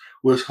pharaohs,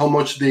 was how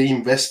much they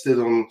invested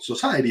on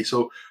society.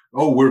 So,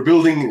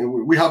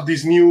 we have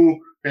this new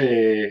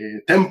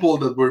temple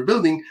that we're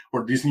building,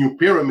 or this new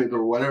pyramid,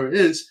 or whatever it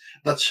is,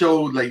 that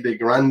show like the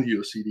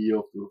grandiosity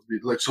of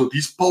like. So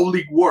these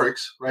public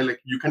works, right?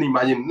 Like you can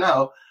imagine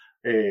now.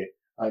 I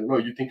don't know.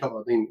 You think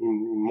about in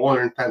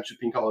modern times, you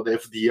think about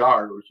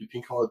FDR, or you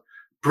think about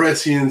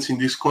presidents in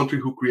this country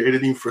who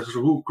created infrastructure,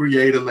 who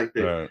created like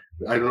the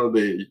I don't know,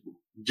 the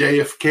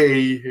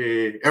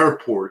JFK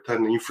airport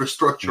and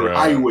infrastructure,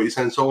 highways,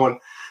 and so on.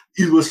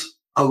 It was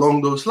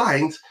along those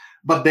lines.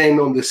 But then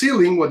on the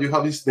ceiling, what you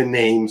have is the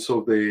names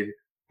of and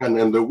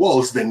on the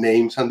walls, the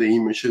names and the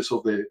images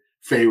of the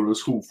pharaohs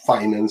who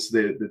financed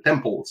the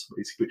temples,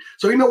 basically.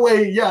 So in a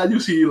way, yeah, you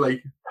see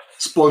like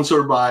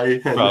sponsored by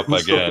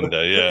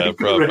propaganda.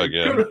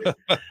 Propaganda.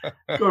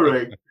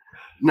 Correct.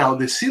 Now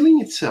the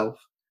ceiling itself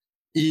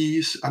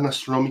is an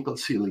astronomical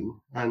ceiling,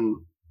 and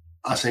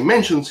as I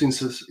mentioned,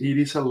 since it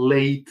is a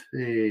late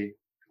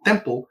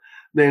temple,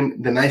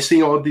 then the nice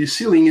thing about this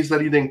ceiling is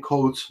that it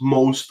encodes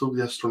most of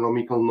the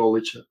astronomical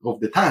knowledge of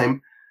the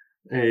time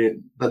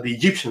that the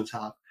Egyptians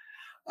have.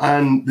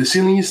 And the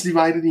ceiling is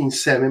divided in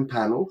 7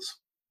 panels.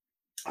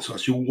 So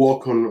as you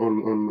walk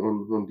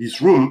on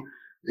this room,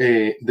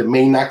 the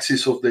main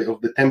axis of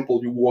the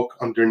temple, you walk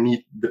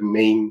underneath the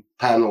main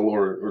panel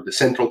or the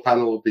central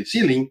panel of the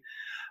ceiling.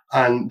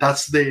 And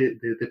that's the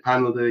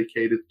panel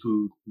dedicated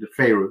to the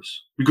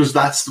pharaohs, because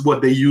that's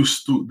what they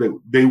used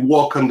to. They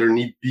walk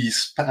underneath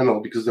this panel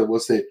because there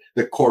was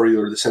the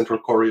corridor, the central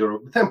corridor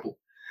of the temple.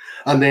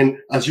 And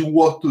then as you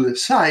walk to the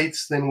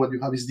sides, then what you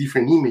have is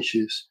different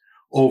images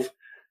of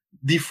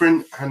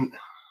different. And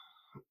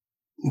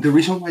the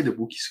reason why the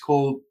book is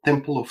called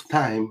Temple of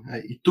Time,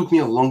 it took me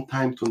a long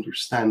time to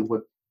understand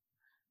what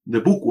the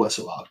book was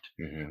about,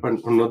 or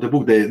not the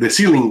book, the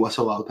ceiling was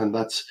about,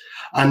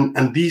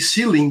 and this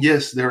ceiling,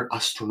 yes, they're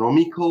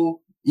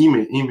astronomical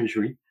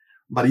imagery,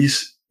 but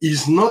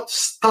is not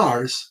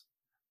stars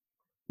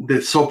the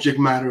subject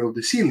matter of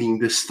the ceiling.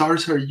 The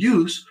stars are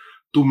used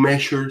to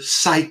measure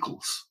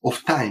cycles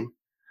of time,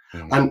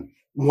 and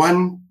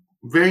one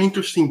very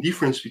interesting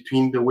difference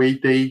between the way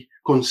they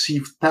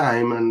conceive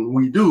time and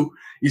we do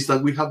is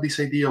that we have this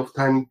idea of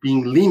time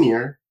being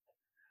linear.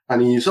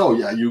 And it's,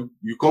 you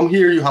come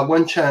here, you have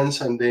one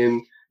chance, and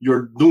then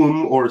you're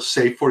doomed or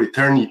saved for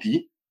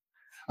eternity.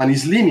 And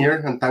it's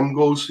linear, and time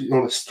goes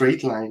on a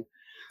straight line.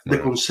 The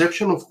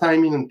conception of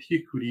time in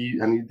antiquity,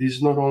 and it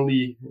is not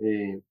only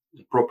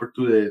proper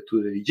to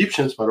the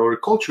Egyptians, but other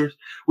cultures,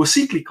 was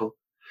cyclical.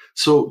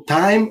 So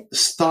time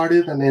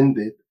started and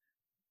ended.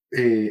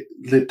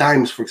 The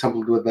times, for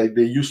example, like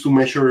they used to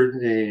measure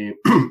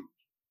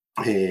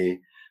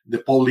the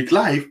public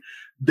life,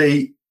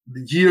 the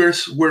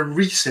years were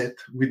reset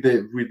with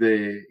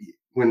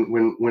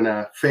when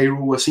a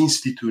pharaoh was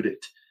instituted.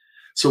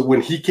 So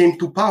when he came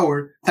to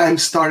power, time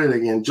started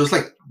again, just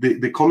like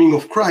the coming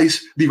of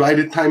Christ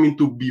divided time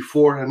into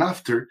before and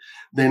after.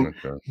 Then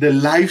the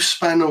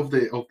lifespan of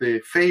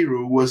the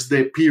pharaoh was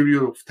the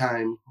period of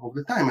time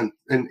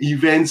and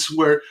events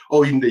were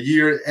in the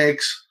year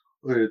X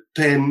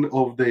 10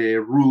 of the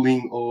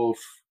ruling of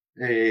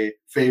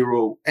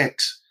Pharaoh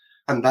X.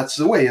 And that's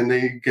the way, and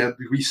they get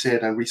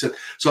reset and reset.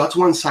 So that's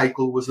one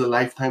cycle, was the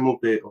lifetime of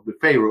the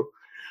pharaoh.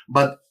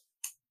 But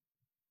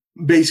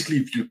basically,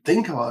 if you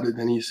think about it,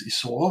 then it's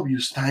so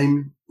obvious.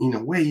 Time, in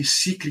a way, is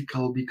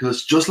cyclical,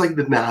 because just like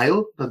the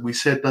Nile, that we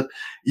said that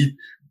it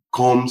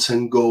comes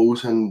and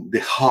goes, and the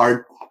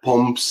heart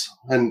pumps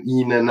and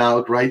in and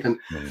out, right?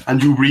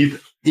 And you breathe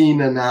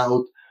in and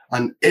out,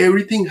 and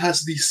everything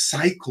has this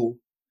cycle.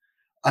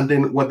 And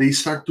then what they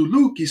start to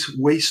look is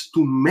ways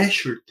to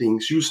measure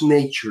things, use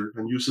nature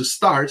and use the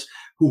stars,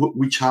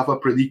 which have a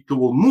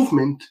predictable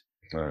movement,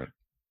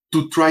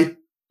 to try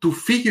to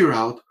figure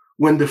out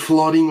when the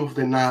flooding of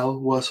the Nile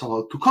was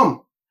about to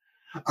come.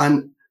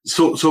 And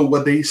so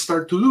what they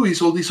start to do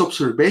is all these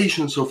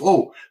observations of,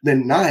 the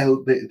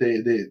Nile,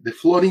 the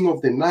flooding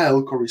of the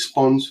Nile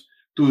corresponds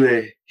to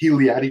the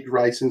Heliatic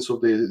risings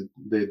of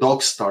the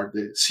dog star,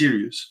 the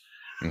Sirius.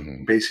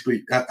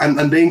 Basically,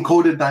 and they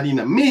encoded that in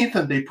a myth,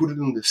 and they put it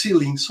on the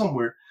ceiling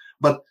somewhere.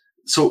 But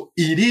so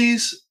it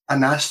is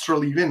an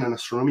astral event, an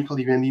astronomical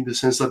event, in the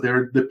sense that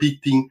they're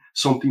depicting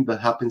something that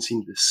happens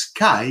in the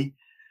sky,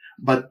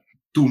 but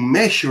to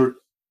measure,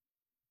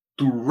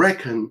 to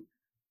reckon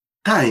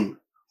time,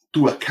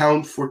 to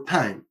account for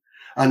time,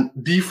 and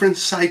different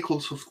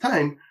cycles of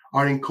time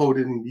are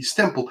encoded in this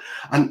temple.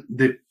 And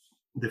the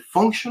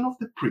function of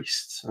the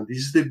priests, and this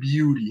is the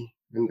beauty.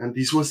 And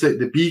this was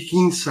the big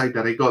insight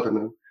that I got, and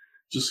I'll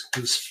just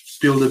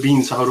spill the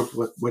beans out of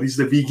what is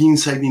the big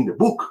insight in the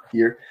book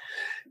here,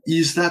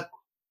 is that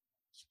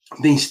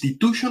the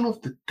institution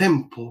of the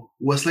temple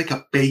was like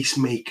a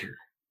pacemaker.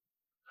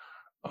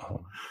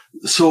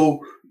 So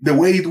the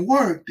way it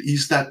worked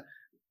is that,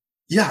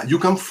 yeah, you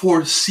can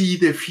foresee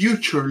the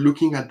future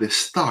looking at the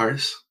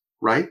stars,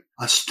 right?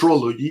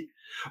 Astrology.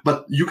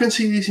 But you can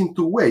see this in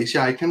two ways.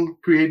 Yeah, I can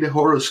create a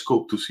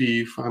horoscope to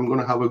see if I'm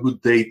going to have a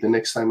good date the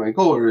next time I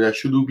go, or I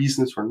should do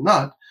business or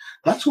not.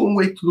 That's one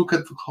way to look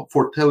at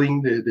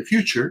foretelling the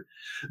future.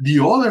 The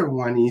other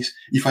one is,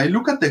 if I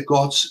look at the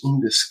gods in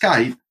the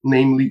sky,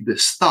 namely the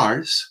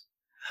stars,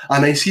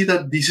 and I see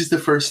that this is the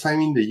first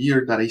time in the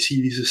year that I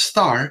see this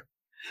star,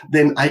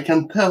 then I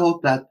can tell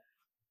that,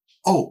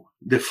 oh,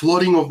 the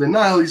flooding of the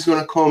Nile is going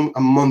to come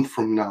a month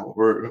from now,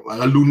 or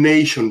a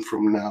lunation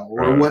from now,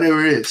 or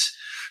whatever it is.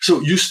 So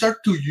you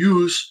start to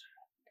use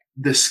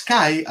the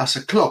sky as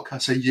a clock,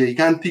 as a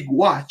gigantic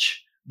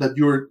watch that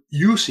you're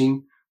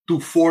using to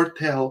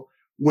foretell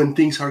when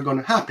things are going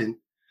to happen.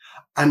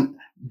 And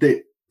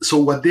so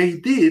what they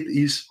did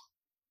is,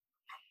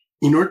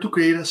 in order to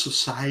create a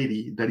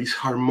society that is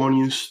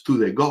harmonious to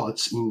the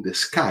gods in the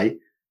sky,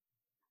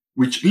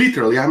 which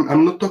literally,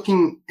 I'm not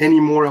talking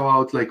anymore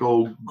about like,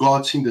 oh,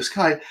 gods in the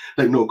sky.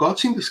 Like, no,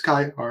 gods in the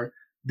sky are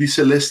the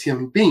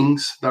celestial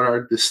beings that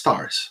are the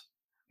stars,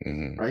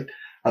 right?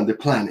 And the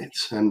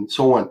planets and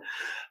so on.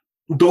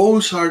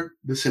 Those are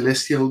the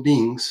celestial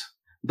beings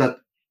that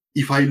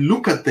if I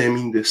look at them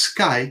in the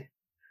sky,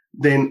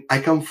 then I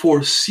can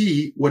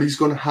foresee what is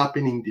going to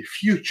happen in the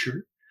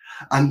future.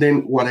 And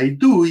then what I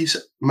do is,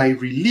 my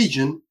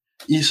religion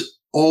is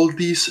all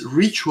these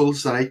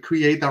rituals that I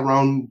create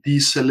around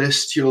these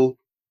celestial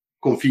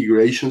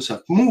configurations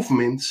of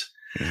movements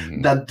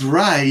that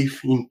drive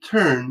in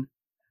turn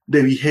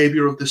the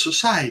behavior of the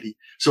society.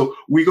 So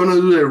we're going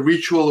to do a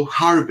ritual of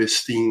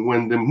harvesting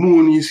when the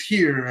moon is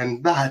here,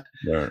 and that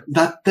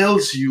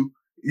tells you,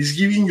 is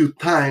giving you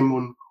time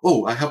on,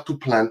 oh, I have to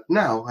plant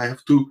now. I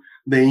have to,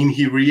 the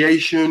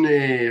inebriation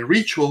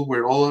ritual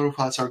where all of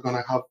us are going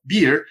to have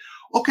beer.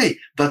 Okay,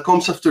 that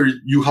comes after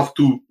you have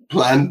to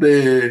plant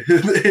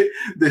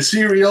the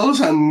cereals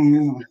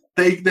and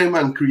take them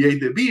and create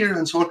the beer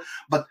and so on.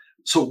 But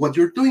so what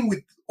you're doing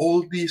with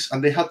all these,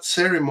 and they had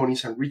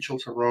ceremonies and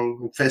rituals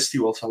around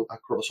festivals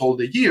across all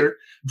the year,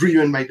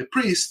 driven by the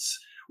priests.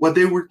 What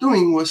they were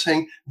doing was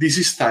saying, this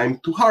is time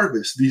to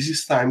harvest. This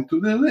is time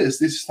to do this.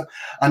 This is time.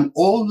 And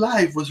all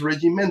life was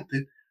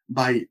regimented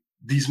by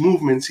these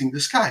movements in the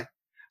sky.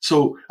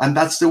 So, and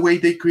that's the way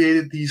they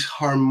created this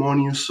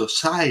harmonious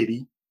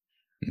society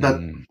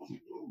that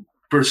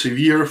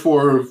persevered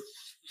for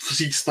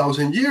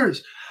 6,000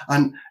 years.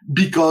 And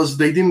because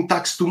they didn't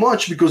tax too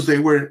much, because they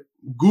were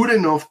good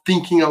enough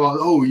thinking about,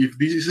 oh, if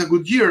this is a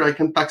good year, I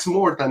can tax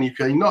more than if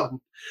I not.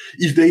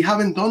 If they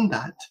haven't done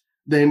that,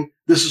 then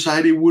the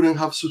society wouldn't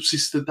have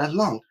subsisted that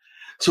long.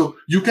 So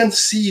you can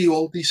see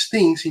all these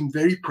things in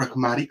very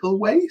pragmatical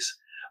ways.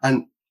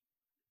 And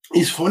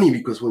it's funny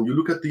because when you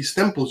look at these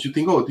temples, you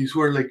think, oh, these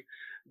were like,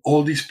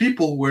 all these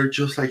people were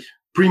just like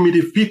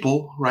primitive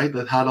people, right?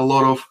 That had a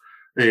lot of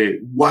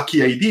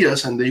wacky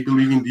ideas, and they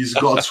believe in these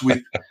gods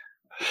with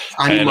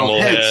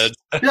animal heads.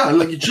 Yeah,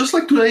 like just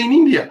like today in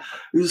India,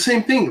 it's the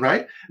same thing,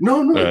 right?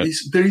 No, there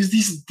is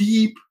this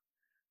deep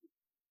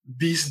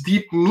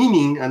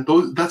meaning, and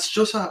that's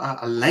just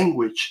a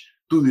language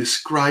to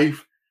describe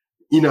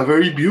in a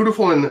very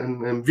beautiful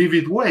and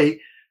vivid way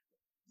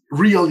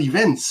real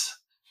events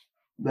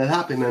that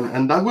happen.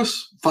 And that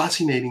was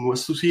fascinating,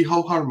 was to see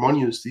how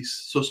harmonious this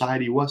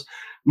society was.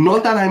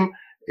 Not that I'm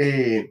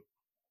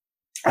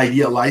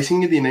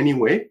idealizing it in any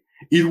way.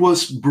 It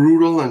was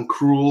brutal and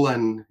cruel,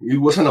 and it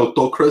was an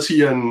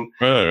autocracy, and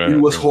it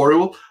was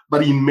horrible.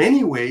 But in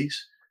many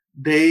ways,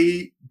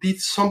 they did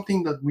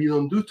something that we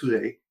don't do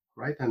today,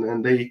 right?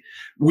 And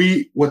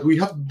what we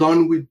have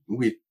done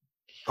with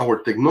our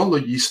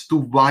technology is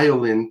too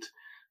violent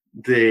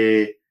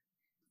the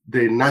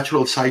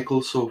natural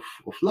cycles of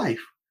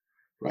life,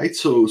 right?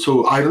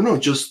 So I don't know.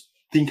 Just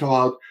think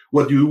about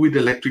what you do with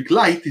electric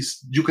light.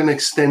 Is you can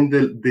extend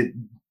the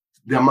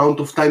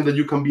amount of time that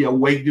you can be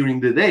awake during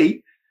the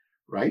day.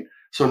 Right.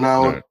 So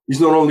now it's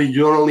not only,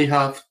 you don't only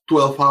have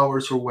 12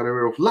 hours or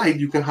whatever of light,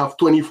 you can have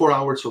 24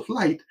 hours of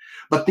light.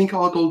 But think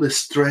about all the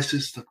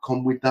stresses that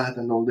come with that,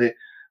 and all the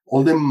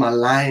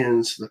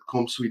malliance that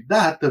comes with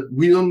that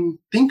we don't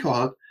think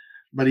about,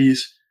 but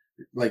is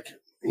like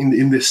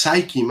in the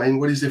psyche, mind,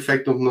 what is the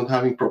effect of not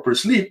having proper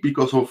sleep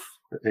because of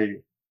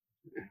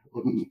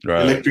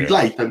electric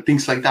light and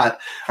things like that.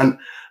 And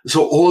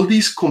so all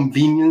these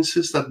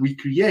conveniences that we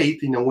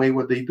create, in a way,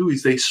 what they do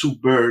is they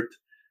subvert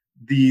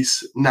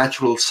these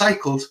natural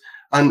cycles,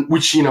 and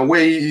which in a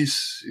way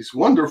is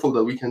wonderful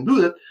that we can do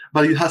that,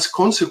 but it has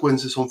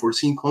consequences,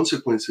 unforeseen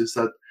consequences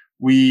that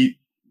we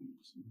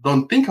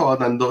don't think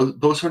about. And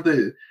those are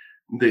the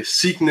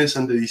sickness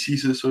and the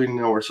diseases in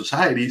our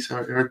societies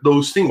are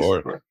those things.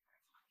 Sure. Right?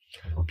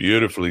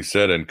 Beautifully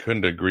said, and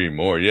couldn't agree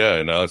more. Yeah,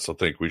 and I also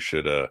think we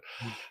should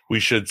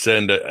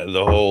send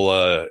the whole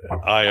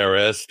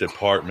IRS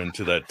department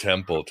to that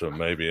temple to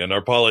maybe, and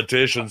our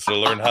politicians to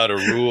learn how to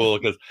rule,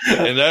 because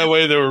in that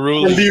way they were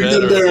ruling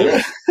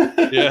better.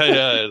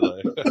 Yeah.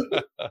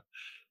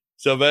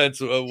 So, Vance,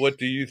 what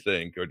do you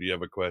think, or do you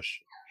have a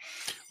question?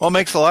 Well, it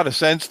makes a lot of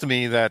sense to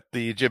me that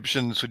the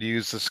Egyptians would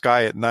use the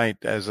sky at night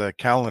as a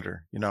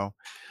calendar.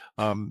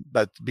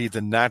 That'd be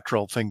the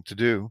natural thing to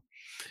do.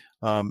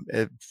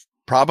 It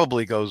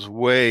probably goes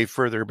way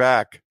further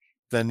back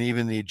than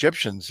even the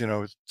Egyptians,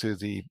 to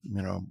the,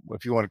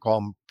 if you want to call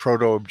them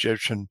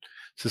proto-Egyptian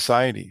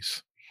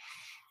societies,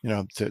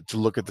 to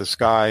look at the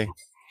sky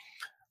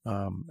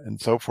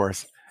and so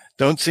forth.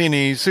 Don't see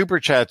any super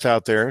chats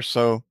out there,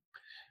 so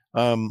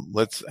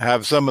let's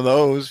have some of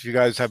those if you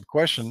guys have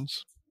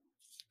questions.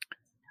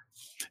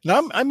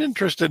 Now, I'm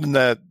interested in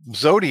the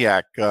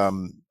zodiac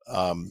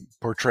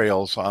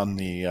portrayals on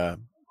the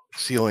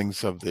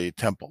ceilings of the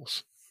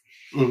temples.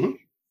 Mm-hmm.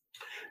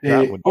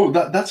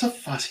 That's a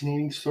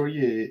fascinating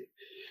story.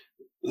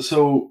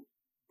 So,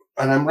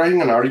 and I'm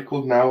writing an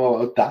article now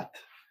about that.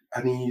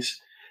 And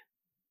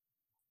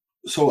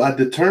so at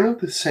the turn of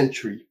the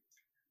century,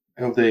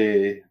 of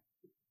the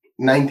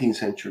 19th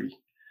century,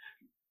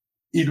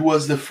 it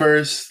was the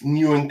first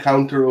new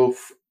encounter of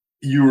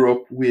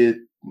Europe with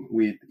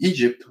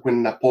Egypt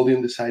when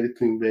Napoleon decided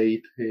to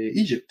invade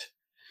Egypt.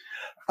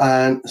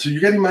 And so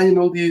you can imagine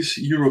all these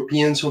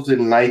Europeans of the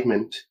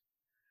Enlightenment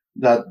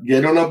that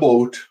get on a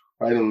boat,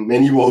 right, on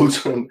many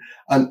boats, and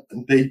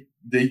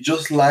they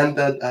just land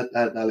at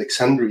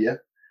Alexandria,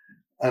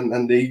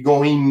 and they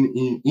go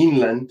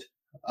inland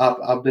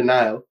up the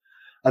Nile,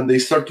 and they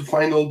start to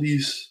find all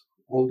these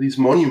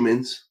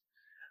monuments.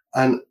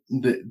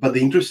 But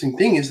the interesting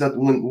thing is that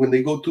when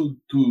they go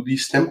to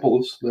these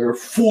temples, they're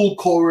full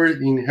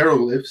covered in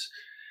hieroglyphs.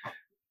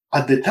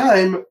 At the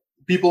time,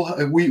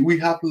 we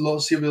have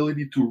lost the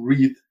ability to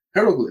read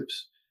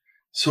hieroglyphs.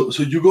 So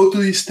you go to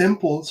these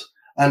temples,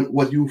 and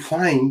what you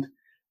find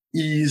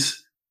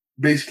is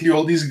basically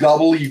all this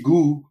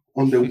gobbledygook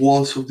on the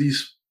walls of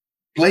these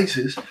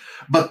places.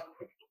 But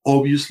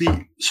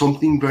obviously,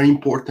 something very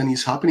important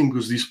is happening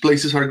because these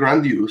places are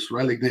grandiose,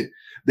 right? Like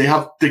they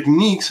have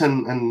techniques,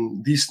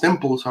 and these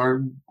temples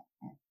are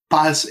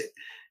past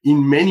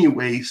in many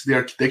ways the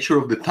architecture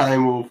of the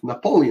time of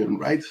Napoleon,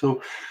 right?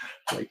 So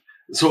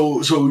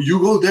you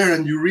go there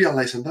and you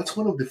realize, and that's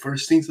one of the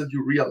first things that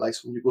you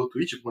realize when you go to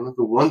Egypt. One of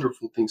the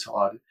wonderful things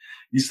about it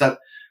is that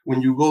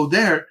when you go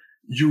there,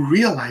 you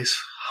realize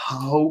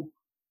how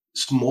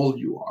small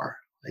you are.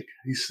 Like,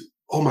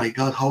 oh my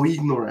God, how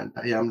ignorant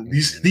I am.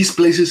 These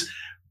places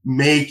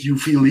make you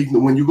feel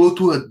ignorant. When you go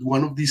to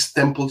one of these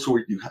temples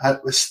where you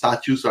have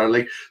statues that are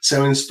like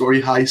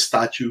 7-story high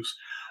statues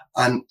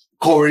and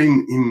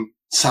covering in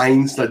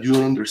signs that you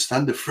don't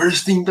understand, the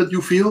first thing that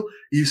you feel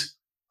is,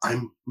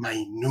 I'm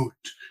minute.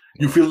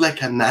 You feel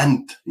like an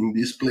ant in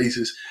these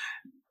places,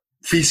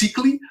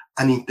 physically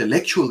and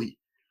intellectually.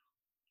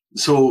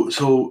 So,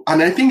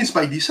 and I think it's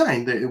by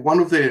design. One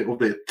of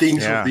the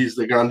things of this,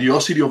 the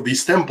grandiosity of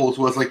these temples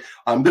was like,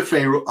 I'm the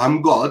Pharaoh,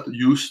 I'm God,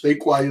 you stay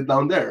quiet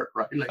down there,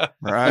 right? Like,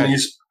 right. And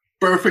it's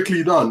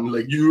perfectly done.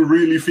 Like, you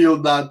really feel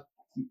that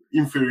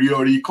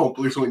inferiority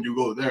complex when you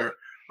go there,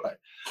 right?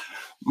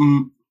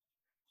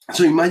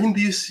 So imagine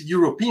these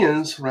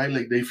Europeans, right?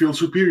 Like, they feel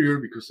superior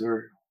because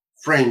they're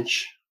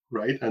French,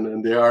 right?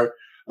 And they are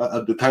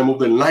at the time of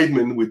the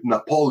Enlightenment with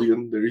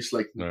Napoleon. There is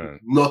like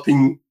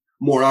nothing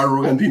more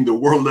arrogant in the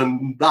world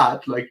than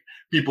that. Like,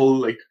 people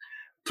like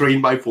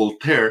trained by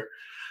Voltaire,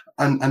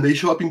 and they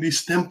show up in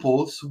these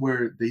temples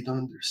where they don't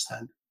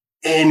understand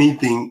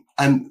anything,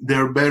 and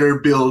they're better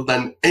built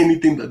than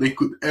anything that they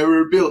could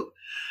ever build.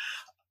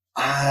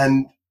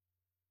 And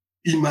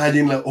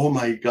imagine, like, oh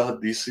my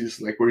God, this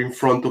is like we're in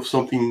front of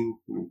something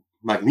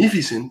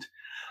magnificent.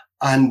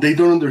 And they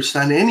don't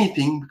understand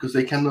anything because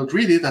they cannot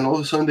read it. And all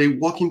of a sudden they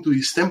walk into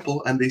this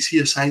temple and they see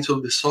a signs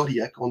of the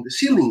zodiac on the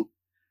ceiling.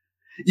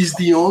 It's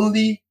the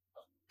only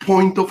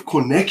point of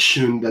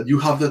connection that you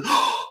have that,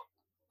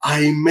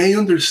 I may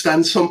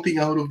understand something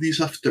out of this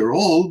after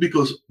all,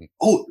 because,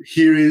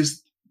 here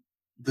is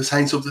the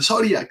signs of the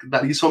zodiac.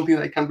 That is something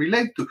that I can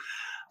relate to.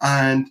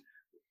 And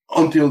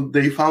until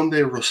they found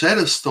the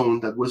Rosetta Stone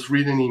that was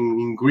written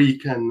in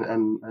Greek and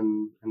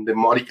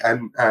Demotic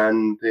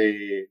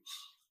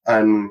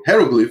and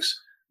hieroglyphs,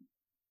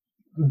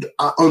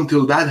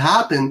 until that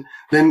happened,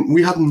 then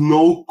we have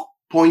no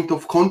point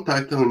of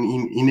contact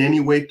in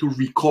any way to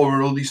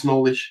recover all this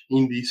knowledge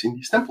in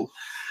these temples.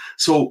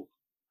 So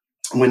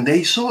when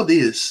they saw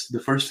this,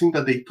 the first thing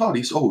that they thought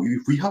is,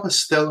 if we have a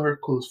stellar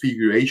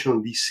configuration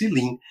on this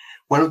ceiling,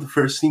 one of the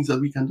first things that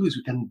we can do is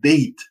we can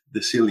date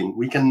the ceiling.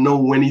 We can know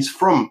when it's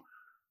from.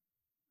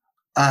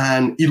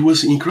 And it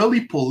was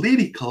incredibly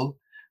political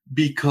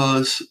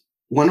because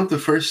one of the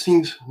first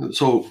things,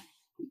 so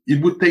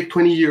it would take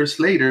 20 years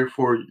later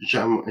for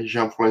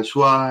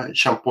Jean-François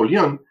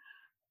Champollion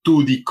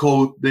to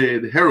decode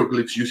the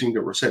hieroglyphs using the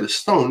Rosetta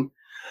Stone.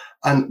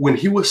 And when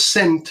he was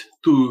sent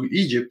to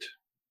Egypt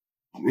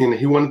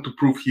he wanted to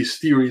prove his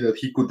theory that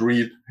he could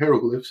read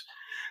hieroglyphs.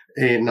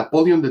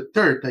 Napoleon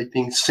III, I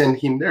think, sent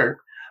him there,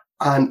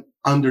 and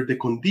under the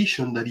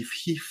condition that if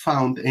he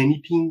found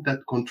anything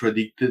that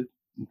contradicted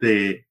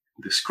the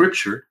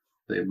scripture,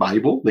 the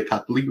Bible, the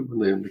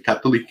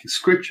Catholic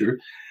scripture,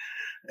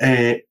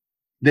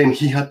 then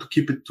he had to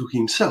keep it to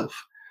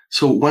himself.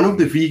 So one of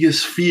the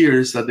biggest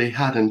fears that they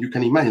had, and you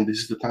can imagine, this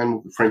is the time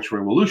of the French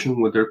Revolution,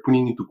 where they're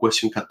putting into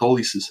question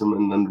Catholicism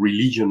and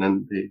religion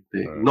and the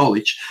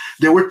knowledge.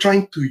 They were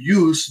trying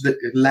to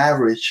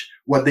leverage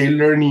what they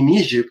learned in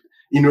Egypt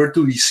in order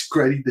to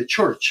discredit the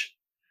church.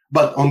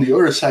 But on the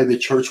other side, the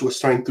church was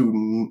trying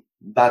to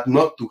that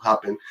not to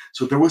happen.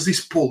 So there was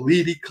this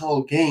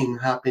political game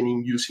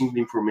happening using the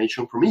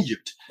information from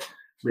Egypt,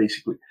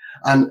 basically.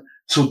 And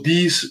so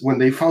when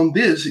they found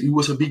this, it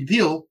was a big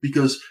deal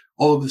because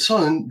all of a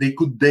sudden they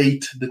could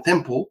date the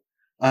temple,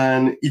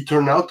 and it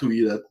turned out to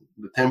be that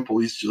the temple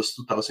is just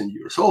 2,000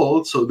 years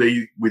old. So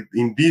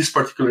in this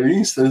particular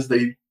instance,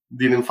 they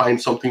didn't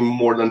find something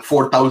more than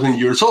 4,000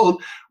 years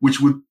old, which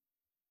would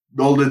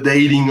all the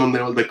dating on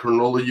the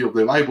chronology of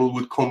the Bible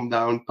would come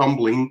down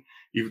tumbling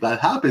if that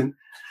happened.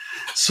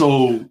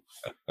 So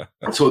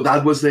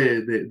that was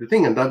the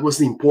thing, and that was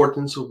the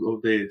importance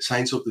of the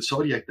signs of the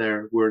zodiac.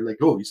 There were like,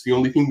 oh, it's the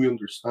only thing we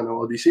understand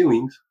about these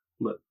aliens.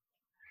 But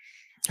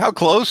how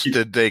close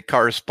did they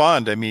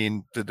correspond? I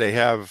mean, did they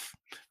have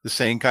the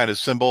same kind of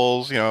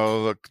symbols?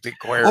 The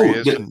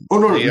Aquarius and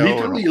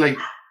Leo,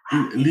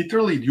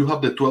 literally, you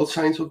have the 12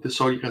 signs of the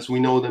zodiac as we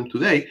know them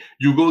today.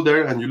 You go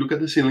there and you look at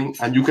the ceiling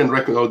and you can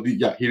recognize,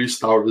 here is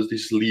Taurus,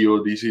 this is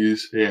Leo, this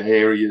is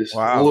Aries,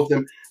 all of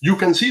them. You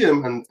can see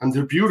them and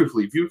they're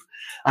beautiful.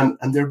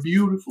 And they're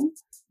beautiful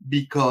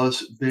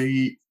because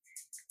they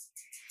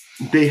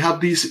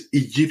have this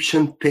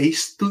Egyptian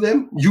taste to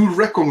them. You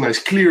recognize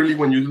clearly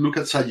when you look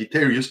at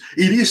Sagittarius,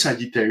 it is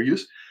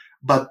Sagittarius,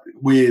 but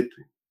with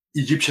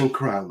Egyptian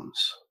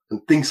crowns and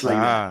things like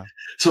that.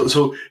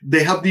 So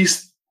they have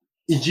these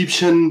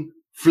Egyptian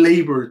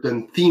flavored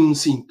and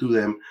themes into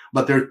them,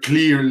 but they're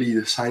clearly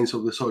the signs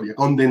of the zodiac,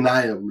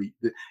 undeniably.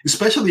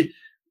 Especially,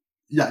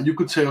 you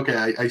could say,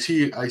 okay, I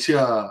see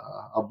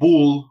a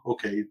bull.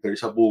 Okay,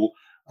 there's a bull,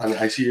 and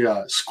I see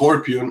a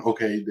scorpion.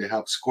 Okay, they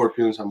have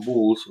scorpions and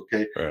bulls.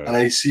 Okay, right. And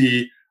I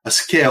see a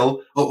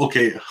scale. Oh,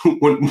 okay,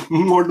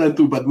 more than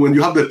two. But when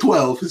you have the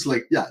 12, it's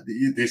like,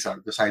 these are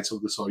the signs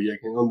of the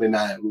zodiac,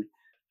 undeniably.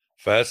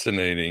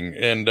 Fascinating.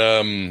 And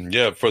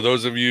for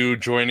those of you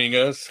joining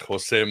us,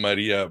 José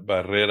María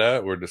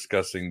Barrera, we're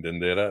discussing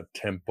Dendera,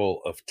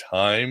 Temple of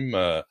Time,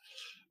 a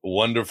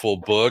wonderful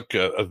book,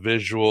 a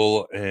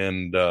visual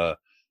and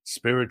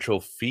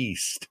spiritual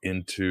feast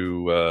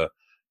into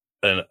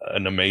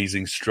an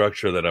amazing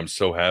structure that I'm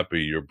so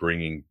happy you're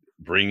bringing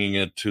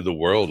it to the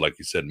world. Like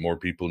you said, more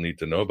people need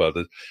to know about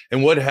this.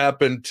 And what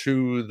happened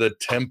to the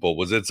temple?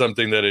 Was it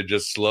something that it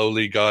just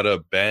slowly got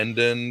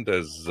abandoned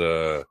as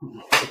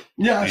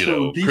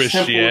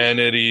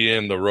Christianity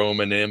and the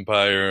Roman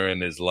Empire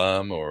and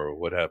Islam, or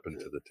what happened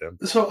to the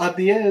temple? So at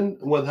the end,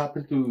 what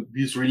happened to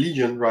this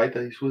religion, right?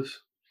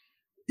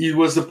 It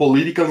was the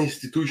political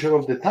institution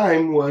of the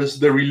time, was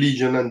the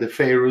religion, and the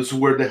pharaohs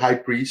were the high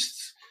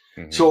priests.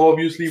 Mm-hmm. So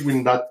obviously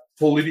when that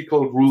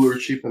political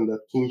rulership and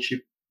that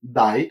kingship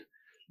died,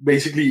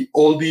 basically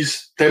all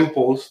these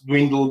temples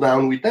dwindled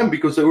down with them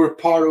because they were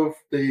part of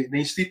the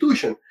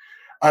institution.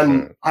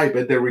 And I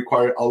bet they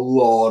require a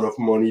lot of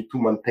money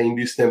to maintain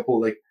this temple,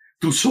 like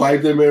to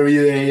swipe them every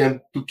day and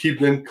to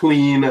keep them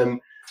clean and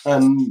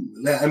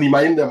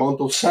imagine the amount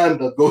of sand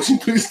that goes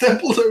into these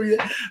temples every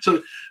day.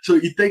 So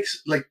it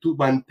takes, like, to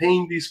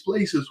maintain these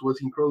places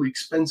was incredibly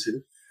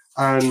expensive.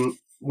 And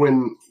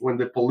when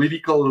the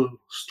political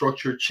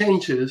structure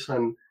changes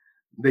and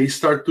they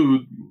start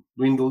to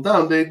dwindle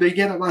down, they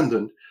get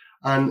abandoned.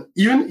 And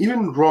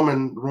even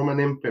Roman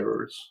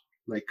emperors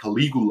like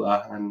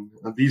Caligula and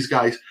these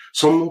guys,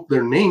 some of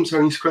their names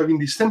are inscribed in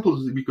these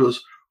temples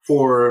because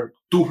for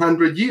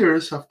 200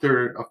 years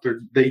after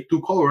they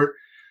took over,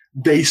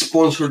 they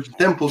sponsored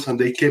temples and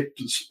they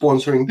kept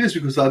sponsoring this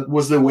because that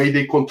was the way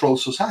they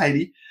controlled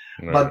society.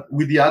 Right. But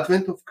with the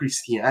advent of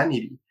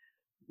Christianity,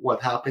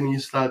 what happened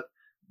is that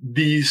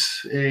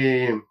these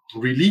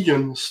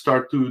religions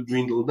start to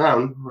dwindle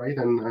down, right?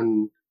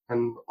 And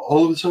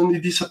all of a sudden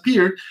it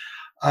disappeared.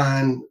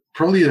 And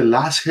probably the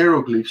last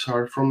hieroglyphs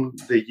are from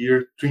the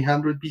year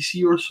 300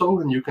 BC or so,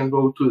 and you can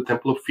go to the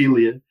Temple of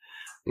Philae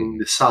in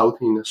the south,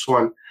 in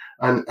Aswan,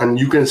 and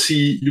you can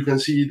see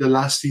the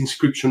last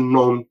inscription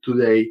known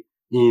today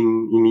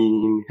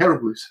in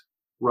hieroglyphs,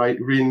 right?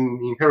 Written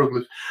in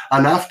hieroglyphs.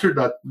 And after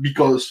that,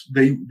 because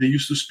they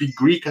used to speak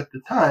Greek at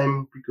the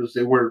time, because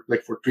they were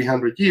like for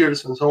 300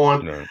 years and so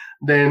on,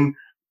 then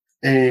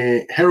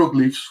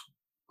hieroglyphs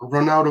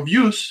run out of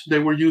use. They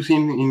were used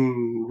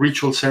in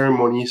ritual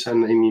ceremonies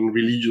and in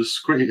religious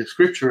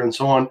scripture and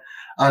so on.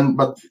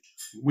 But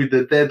with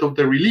the death of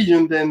the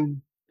religion,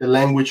 then the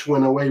language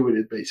went away with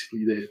it.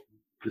 Basically, the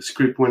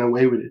script went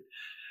away with it.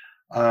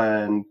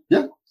 And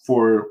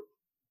for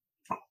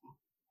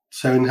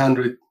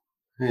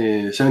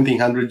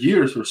 1700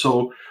 years or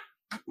so,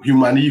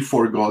 humanity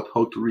forgot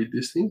how to read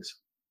these things.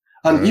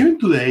 And even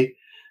today,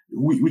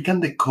 we can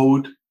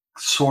decode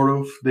sort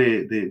of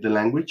the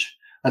language.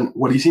 And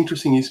what is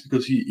interesting is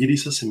because it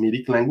is a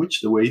Semitic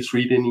language, the way it's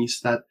written is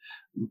that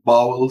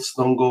vowels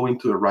don't go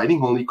into the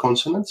writing, only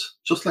consonants,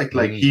 just like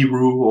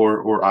Hebrew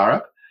or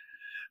Arab.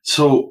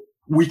 So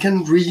we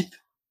can read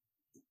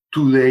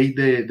today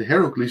the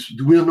hieroglyphs.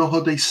 We don't know how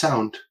they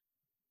sound.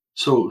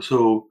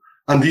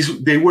 And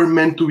they were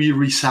meant to be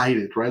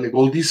recited, right? Like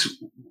all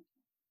these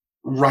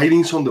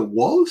writings on the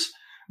walls,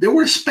 they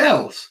were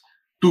spells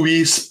to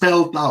be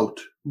spelled out.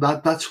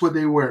 That's what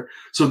they were.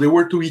 So they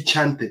were to be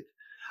chanted.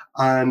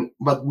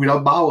 But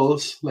without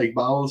vowels, like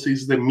vowels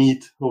is the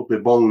meat of the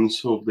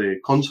bones of the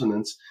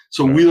consonants.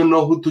 So we don't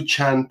know who to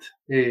chant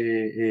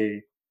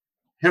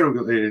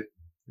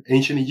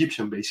ancient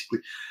Egyptian, basically.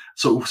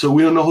 So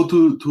we don't know how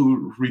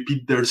to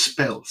repeat their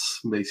spells,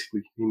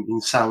 basically,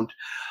 in sound.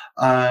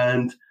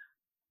 And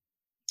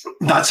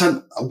that's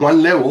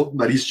one level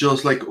that is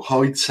just like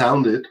how it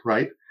sounded,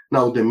 right?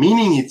 Now, the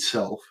meaning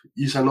itself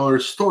is another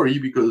story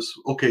because,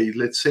 okay,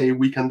 let's say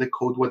we can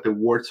decode what the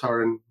words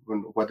are and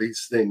what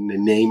is the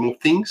name of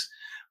things,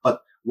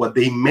 but what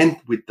they meant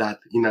with that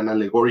in an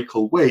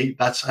allegorical way,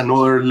 that's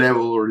another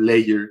level or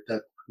layer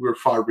that we're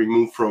far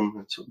removed from.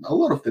 And so a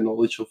lot of the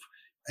knowledge of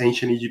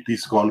ancient Egypt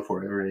is gone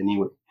forever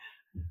anyway.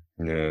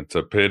 Yeah, it's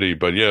a pity,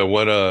 but yeah,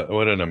 what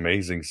an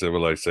amazing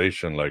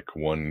civilization. Like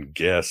one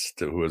guest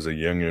who was a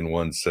Jungian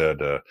once said,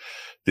 the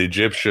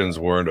Egyptians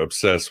weren't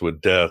obsessed with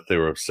death; they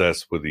were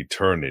obsessed with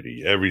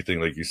eternity.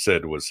 Everything, like you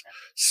said, was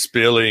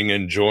spilling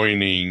and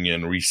joining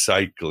and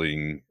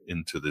recycling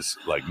into this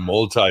like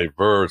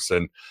multiverse.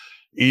 And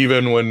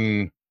even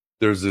when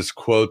there's this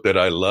quote that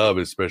I love,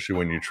 especially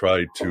when you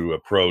try to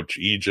approach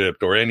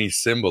Egypt or any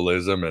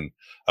symbolism, and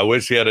I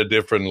wish he had a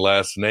different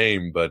last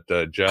name, but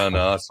John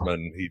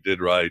Osman, he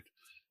did write,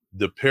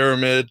 the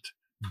pyramid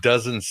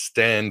doesn't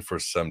stand for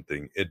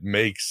something. It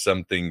makes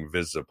something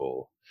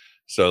visible.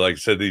 So like I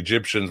said, the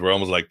Egyptians were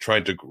almost like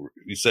trying to,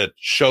 he said,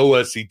 show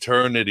us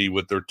eternity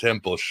with their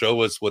temple,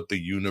 show us what the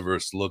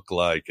universe looked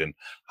like and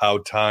how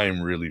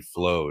time really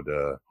flowed.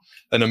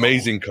 An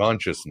amazing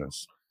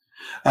consciousness.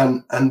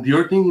 And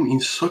you're thinking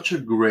in such a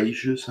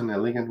gracious and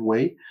elegant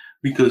way,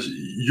 because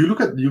you look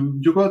at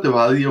you go at the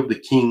Valley of the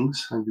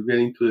Kings and you get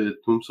into the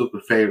tombs of the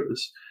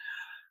pharaohs,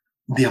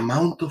 the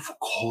amount of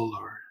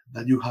color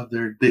that you have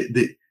there,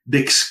 the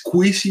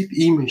exquisite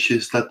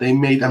images that they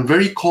made, and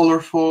very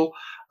colorful,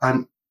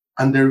 and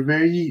they're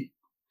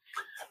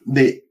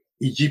the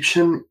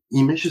Egyptian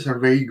images are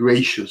very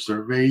gracious,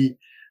 they're very,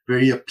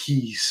 very at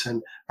peace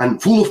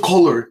and full of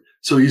color.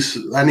 So it's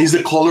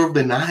the color of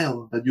the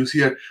Nile that you see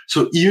there.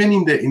 So even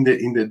in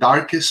the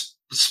darkest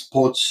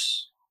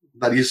spots,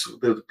 that is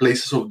the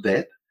places of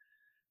death,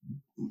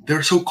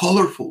 they're so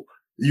colorful.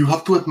 You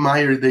have to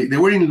admire. They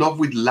were in love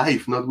with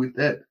life, not with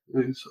death.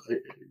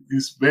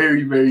 It's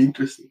very, very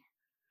interesting.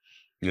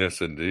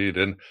 Yes, indeed.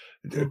 And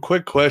a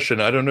quick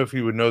question. I don't know if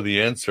you would know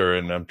the answer,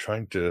 and I'm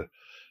trying to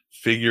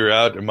figure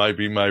out, it might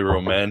be my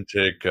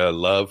romantic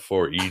love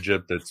for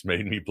Egypt that's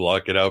made me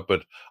block it out.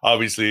 But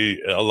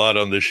obviously a lot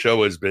on this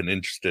show has been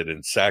interested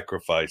in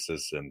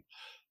sacrifices, and,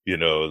 you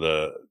know,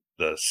 the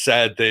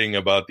sad thing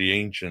about the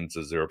ancients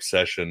is their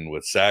obsession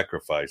with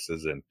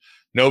sacrifices, and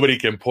nobody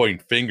can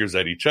point fingers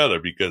at each other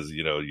because,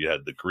 you know, you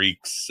had the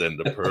Greeks and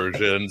the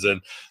Persians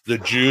and the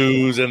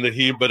Jews and the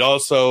Hebrew, but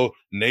also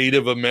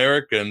Native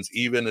Americans,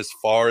 even as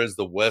far as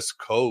the West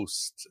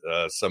Coast.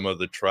 Some of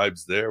the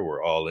tribes there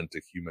were all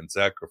into human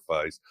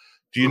sacrifice.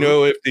 Do you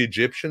know if the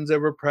Egyptians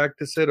ever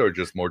practiced it or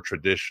just more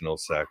traditional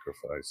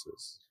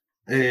sacrifices?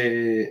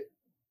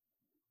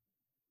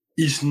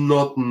 Is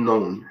not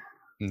known.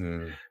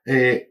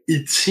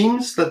 It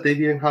seems that they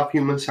didn't have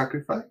human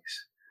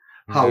sacrifice.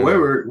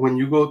 However, when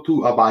you go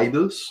to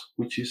Abydos,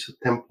 which is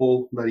a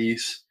temple that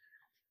is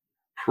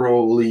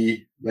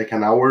probably like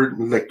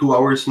 2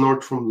 hours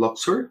north from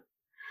Luxor,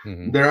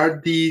 there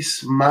are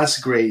these mass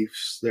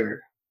graves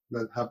there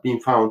that have been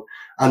found,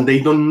 and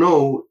they don't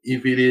know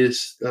if it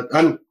is that.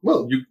 And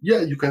well,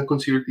 you can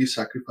consider this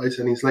sacrifice,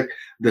 and it's like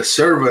the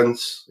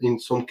servants in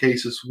some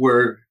cases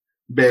were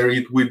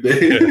buried with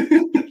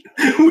the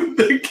with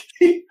the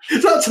king.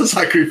 That's a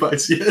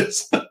sacrifice,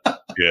 yes.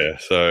 Yeah,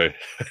 sorry.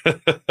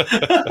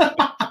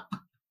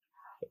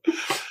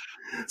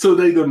 So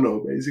they don't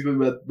know, basically,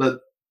 but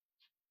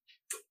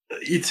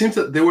it seems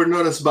that they were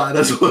not as bad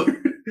as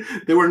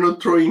they were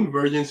not throwing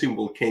virgins in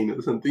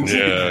volcanoes and things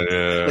like that.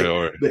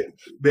 Yeah. Like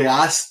the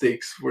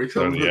Aztecs, for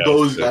example,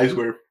 those guys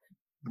were.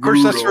 Of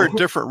course, that's for a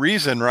different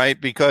reason, right?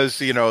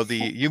 Because, you know, the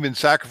human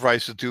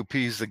sacrifices to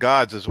appease the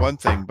gods is one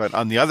thing. But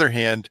on the other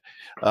hand,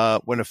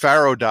 when a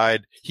pharaoh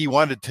died, he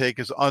wanted to take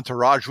his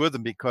entourage with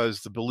him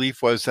because the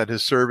belief was that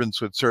his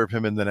servants would serve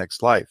him in the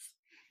next life.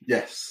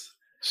 Yes.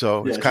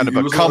 So it's kind of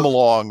a come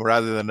along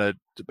rather than a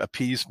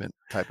appeasement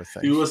type of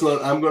thing. It was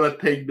not, I'm going to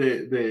take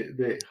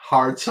the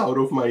hearts out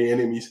of my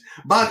enemies.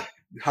 But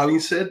having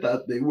said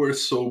that, they were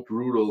so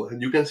brutal. And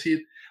you can see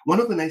it. One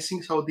of the nice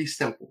things about this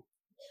temple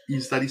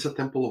is that it's a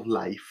temple of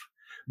life,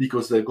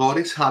 because the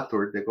goddess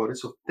Hathor, the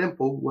goddess of the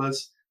temple,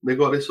 was the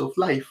goddess of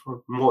life,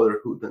 or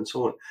motherhood, and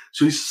so on.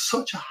 So it's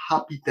such a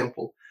happy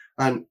temple.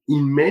 And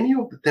in many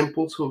of the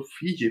temples of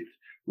Egypt,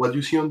 what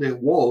you see on the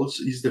walls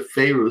is the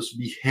pharaohs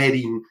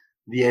beheading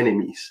the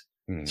enemies.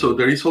 So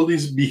there is all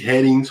these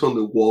beheadings on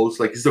the walls.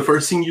 Like, it's the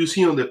first thing you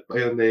see on the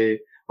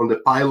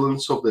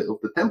pylons of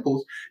the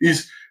temples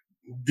is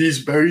these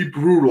very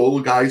brutal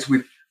guys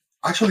with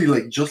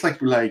actually just like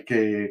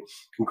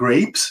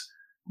grapes,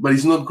 but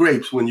it's not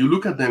grapes. When you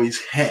look at them, it's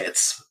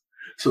heads.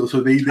 So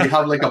they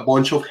have like a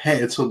bunch of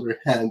heads on their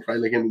hand, right?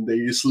 Like, and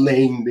they're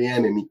slaying the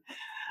enemy.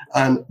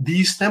 And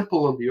this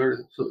temple, on the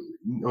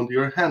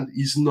other hand,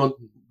 is not.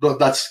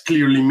 That's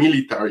clearly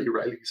military,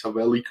 right? It's a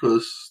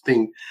bellicose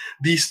thing.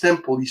 This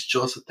temple is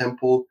just a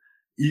temple.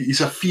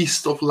 It's a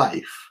feast of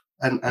life,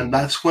 and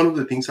that's one of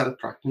the things that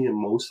attract me the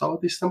most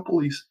about this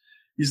temple is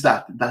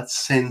that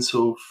sense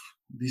of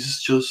this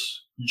is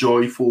just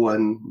joyful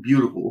and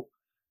beautiful.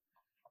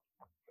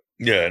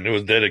 Yeah, and it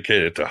was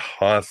dedicated to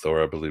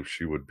Hathor. I believe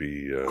she would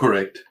be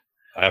correct.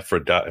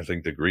 Aphrodite. I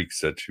think the Greeks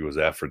said she was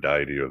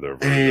Aphrodite, or their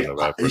version of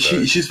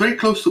Aphrodite. She's very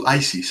close to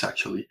Isis,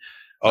 actually.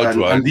 Oh,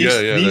 and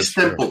this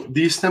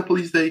temple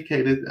is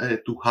dedicated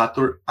to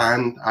Hathor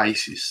and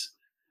Isis,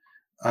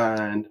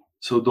 and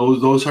so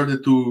those are the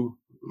two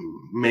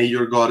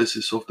major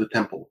goddesses of the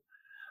temple.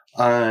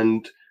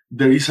 And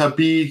there is a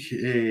big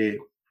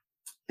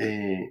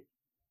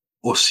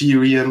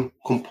Osirian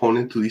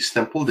component to this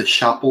temple. The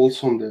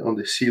chapels on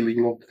the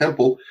ceiling of the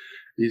temple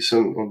is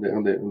on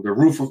the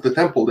roof of the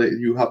temple.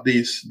 You have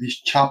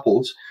these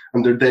chapels,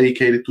 and they're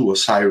dedicated to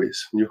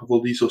Osiris. You have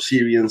all these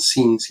Osirian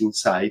scenes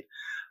inside.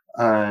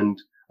 And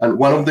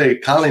one of the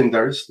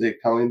calendars, the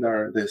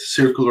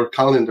circular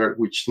calendar,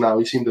 which now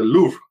is in the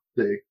Louvre,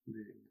 the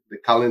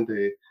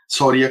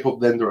Zodiac of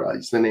Dendera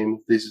is the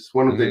name. This is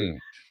one of the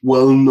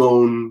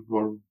well-known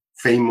or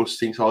famous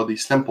things about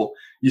this temple,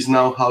 is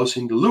now housed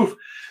in the Louvre.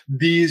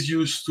 This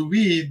used to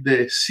be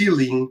the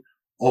ceiling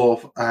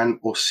of an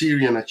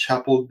Osirian, a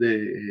chapel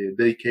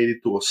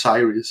dedicated to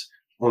Osiris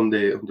on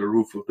the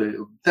roof of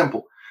the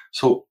temple.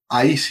 So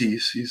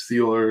Isis is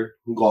the other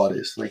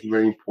goddess, like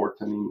very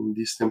important in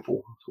this temple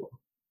as well.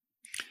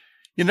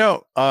 You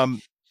know,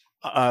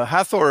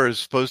 Hathor is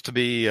supposed to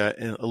be,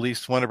 in at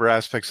least one of her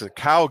aspects, a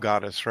cow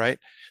goddess, right?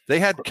 They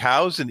had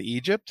cows in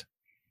Egypt?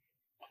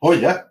 Oh,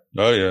 yeah.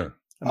 Oh, yeah.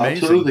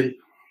 Amazing. Absolutely.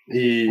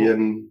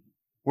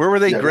 Where were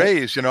they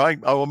grazed? You know, I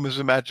almost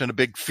imagine a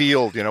big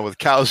field, with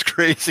cows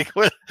grazing.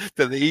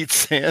 Do they eat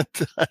sand?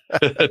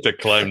 To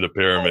climb the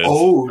pyramids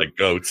like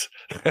goats.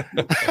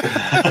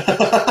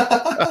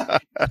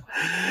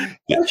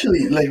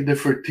 Actually, like, the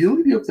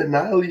fertility of the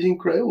Nile is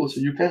incredible. So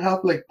you can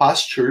have like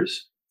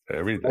pastures,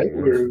 everything,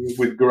 right,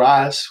 with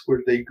grass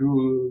where they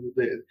grew.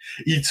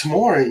 It's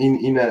more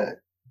in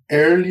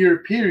earlier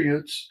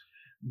periods.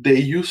 They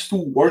used to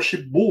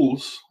worship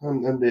bulls,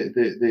 and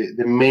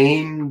the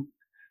main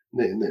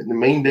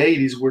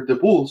deities were the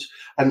bulls.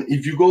 And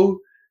if you go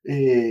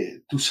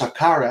to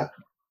Saqqara,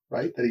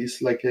 right, that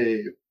is like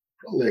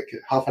probably like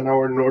half an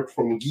hour north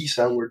from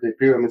Giza, where the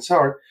pyramids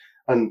are,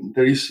 and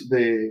there is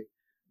the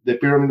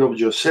pyramid of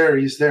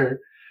José is there.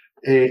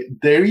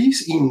 There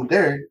is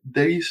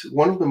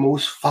one of the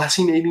most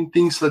fascinating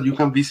things that you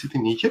can visit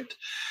in Egypt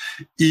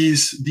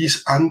is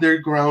this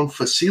underground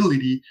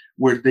facility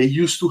where they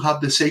used to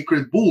have the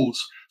sacred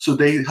bulls. So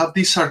they have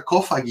these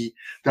sarcophagi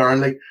that are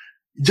like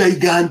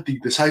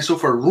gigantic, the size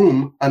of a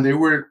room, and they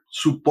were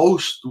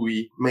supposed to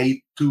be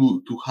made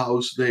to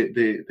house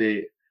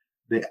the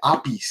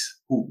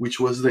apis, which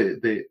was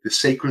the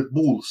sacred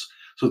bulls.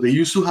 So they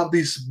used to have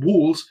these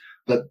bulls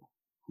that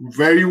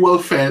very well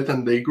fed,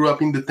 and they grew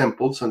up in the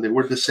temples, and they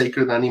were the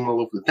sacred animal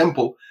of the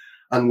temple.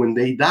 And when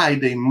they died,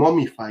 they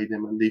mummified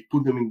them, and they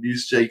put them in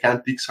these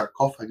gigantic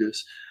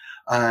sarcophagus.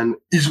 And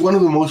it's one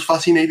of the most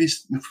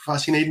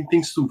fascinating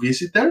things to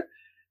visit there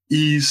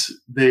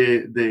is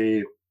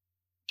the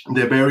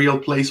burial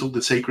place of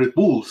the sacred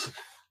bulls.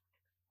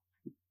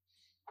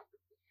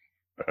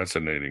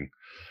 Fascinating.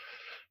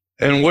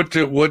 And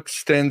what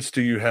stance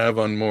do you have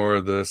on more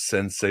of the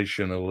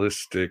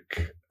sensationalistic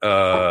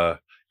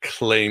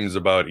claims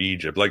about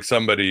Egypt? Like,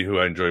 somebody who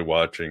I enjoy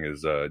watching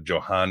is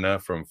Johanna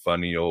from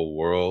Funny Old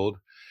World,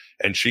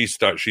 and she's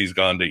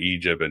gone to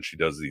Egypt and she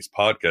does these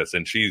podcasts,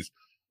 and she's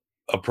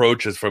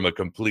approaches from a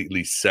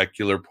completely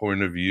secular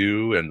point of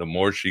view. And the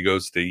more she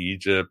goes to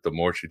Egypt, the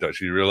more she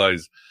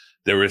realized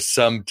there is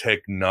some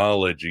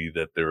technology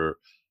that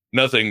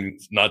not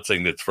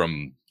saying that's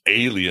from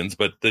aliens,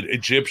 but the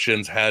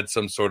Egyptians had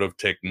some sort of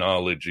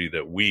technology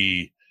that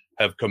we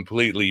have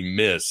completely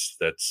missed,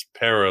 that's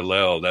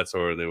parallel. That's how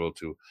they're able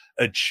to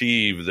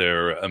achieve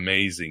their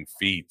amazing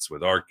feats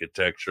with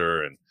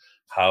architecture and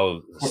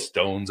how the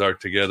stones are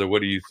together.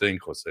 What do you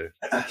think, Jose?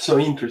 So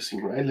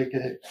interesting, right? Like,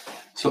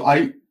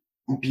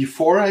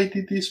 before I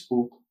did this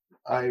book,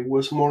 I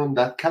was more on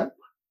that camp.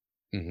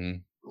 Mm-hmm.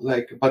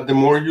 Like, but the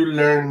more you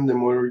learn, the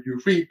more you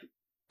read,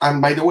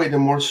 and by the way, the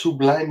more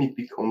sublime it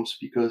becomes,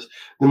 because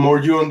the more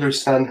you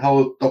understand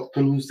how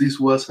autochthonous this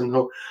was, and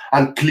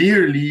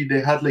clearly they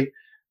had like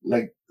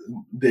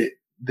the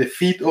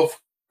feat of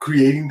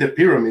creating the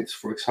pyramids,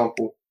 for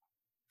example.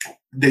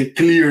 they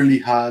clearly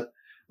had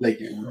like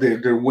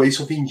their ways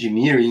of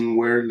engineering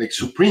were like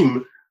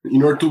supreme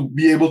in order to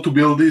be able to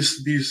build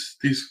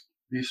these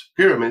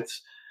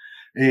pyramids.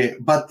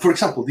 But for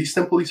example, this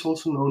temple is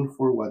also known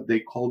for what they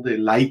call the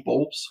light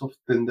bulbs of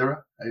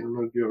Dendera. I don't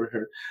know if you ever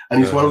heard.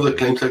 And it's one of the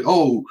claims like,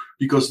 oh,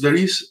 because there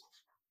is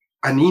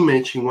an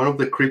image in one of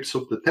the crypts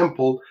of the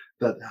temple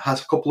that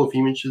has a couple of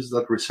images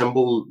that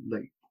resemble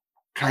like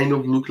kind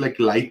of look like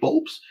light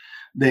bulbs.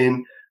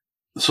 Then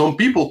some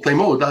people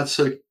claim, oh, that's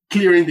a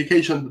clear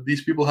indication that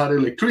these people had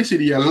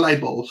electricity and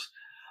light bulbs.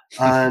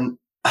 And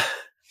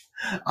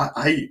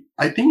I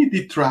think it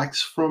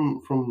detracts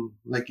from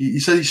like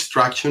it's a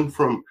distraction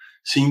from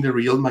seeing the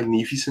real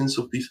magnificence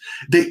of this.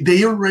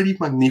 They are already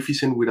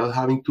magnificent without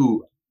having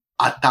to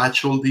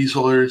attach all these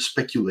other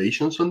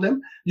speculations on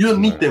them. You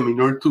don't need them in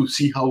order to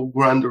see how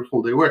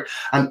wonderful they were.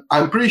 And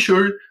I'm pretty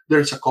sure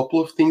there's a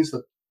couple of things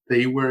that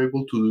they were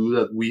able to do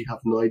that we have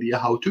no idea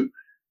how to.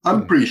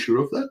 I'm pretty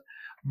sure of that.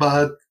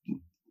 But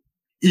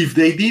if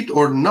they did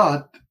or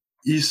not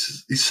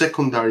is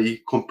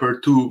secondary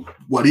compared to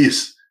what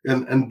is.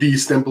 And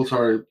these temples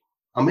are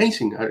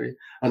amazing.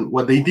 And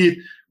what they did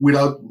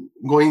without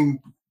going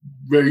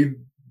very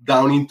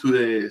down into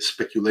the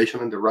speculation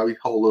and the rabbit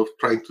hole of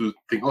trying to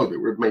think, oh, they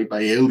were made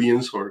by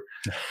aliens or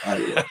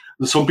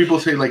some people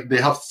say like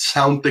they have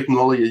sound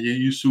technology. You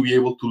used to be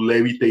able to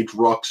levitate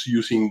rocks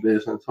using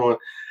this and so on.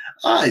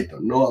 I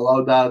don't know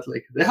about that.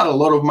 Like they had a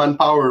lot of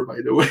manpower, by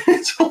the way.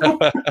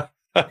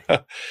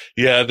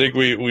 Yeah, I think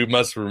we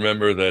must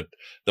remember that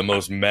the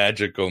most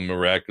magical,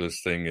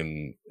 miraculous thing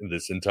in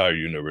this entire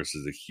universe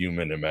is the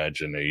human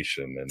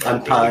imagination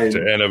and time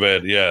to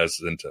innovate,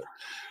 yes,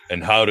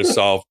 and how to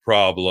solve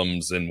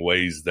problems in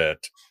ways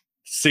that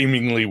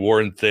seemingly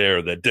weren't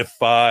there, that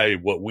defy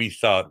what we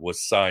thought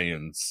was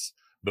science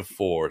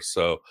before.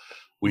 So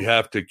we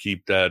have to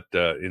keep that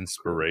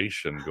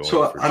inspiration going.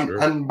 So,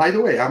 sure. And by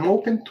the way, I'm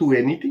open to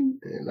anything.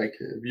 Like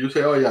if you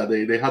say, oh yeah,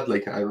 they had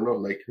like, I don't know,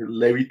 like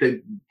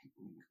levitate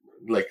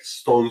like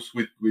stones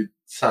with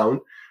sound.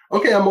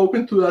 Okay, I'm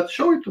open to that.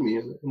 Show it to me,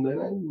 and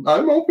then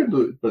I'm open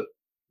to it. But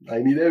I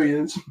need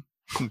evidence.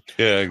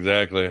 Yeah,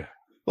 exactly.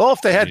 Well,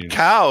 if they had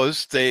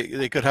cows,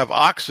 they could have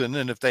oxen,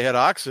 and if they had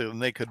oxen,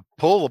 they could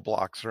pull the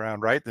blocks around,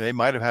 right? They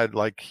might have had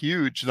like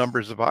huge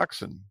numbers of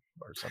oxen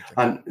or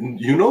something. And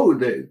you know,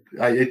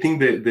 I think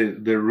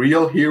the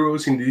real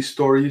heroes in these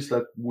stories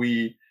that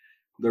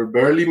they're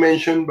barely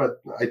mentioned, but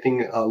I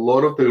think a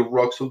lot of the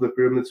rocks of the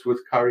pyramids would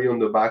carry on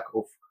the back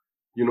of,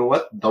 you know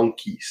what,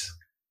 donkeys.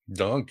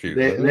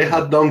 They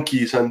had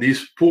donkeys, and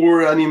these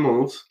poor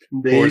animals,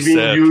 they've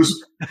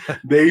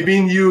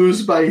been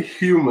used by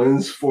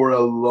humans for a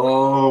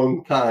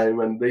long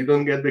time, and they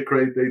don't get the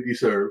credit they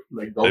deserve.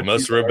 Like they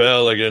must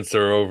rebel against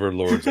their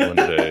overlords one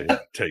day.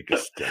 Take a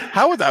step.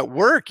 How would that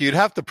work? You'd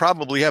have to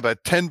probably have a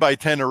 10 by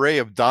 10 array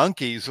of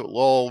donkeys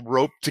all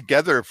roped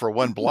together for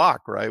one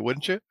block, right?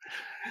 Wouldn't you?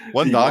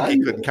 One donkey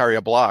couldn't carry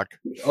a block.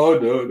 Oh,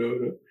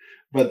 no.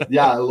 But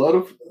yeah, a lot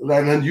of,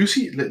 and you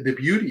see the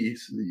beauty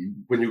is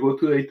when you go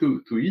today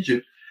to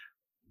Egypt,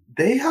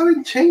 they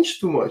haven't changed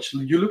too much.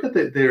 You look at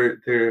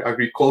their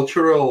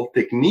agricultural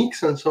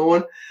techniques and so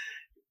on.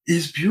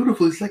 It's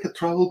beautiful. It's like a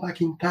travel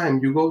back in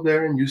time. You go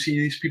there and you see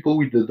these people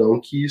with the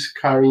donkeys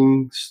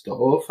carrying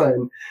stuff,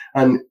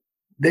 and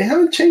they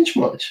haven't changed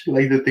much.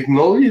 Like the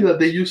technology that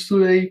they use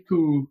today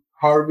to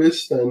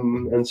harvest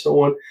and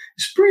so on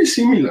is pretty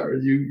similar.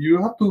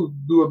 You have to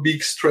do a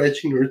big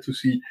stretch in order to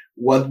see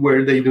what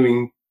were they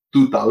doing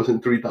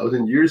 2,000,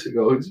 3,000 years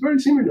ago. It's very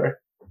similar.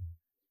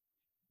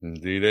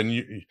 Indeed.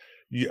 And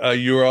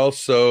you're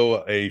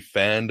also a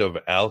fan of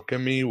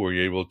alchemy. Were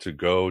you able to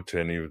go to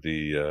any of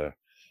the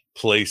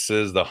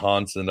places, the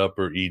haunts in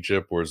Upper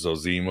Egypt where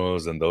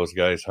Zozimos and those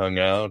guys hung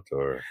out?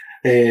 Or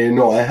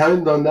no, I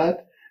haven't done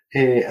that.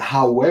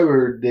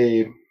 However,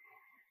 the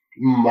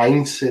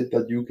mindset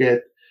that you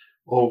get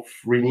of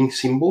reading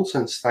symbols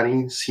and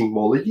studying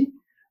symbology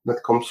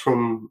that comes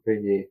from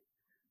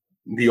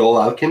the old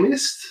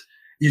alchemists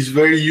is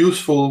very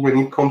useful when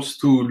it comes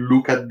to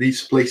look at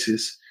these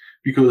places,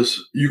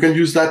 because you can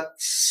use that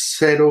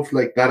set of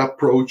like that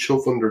approach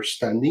of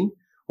understanding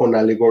on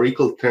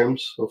allegorical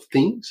terms of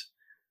things,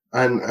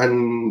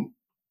 and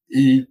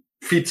it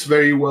fits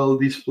very well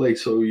this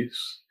place. So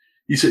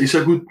it's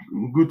a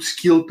good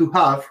skill to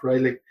have,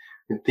 right? Like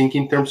think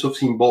in terms of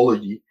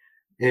symbology.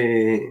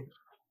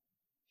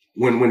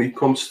 When it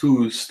comes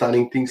to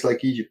studying things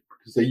like Egypt,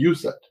 because they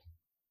use that.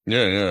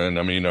 Yeah. And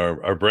I mean,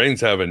 our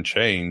brains haven't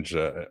changed.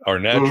 Our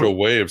natural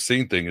way of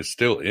seeing things is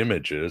still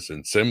images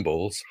and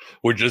symbols.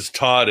 We're just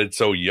taught it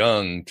so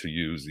young to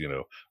use,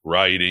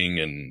 writing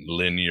and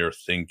linear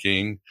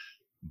thinking.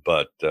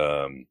 But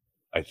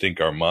I think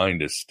our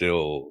mind is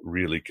still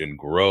really can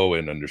grow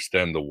and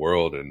understand the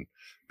world and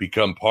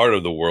become part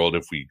of the world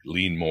if we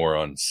lean more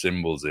on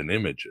symbols and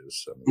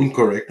images.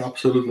 Correct.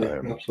 Absolutely.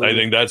 I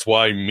think that's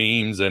why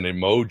memes and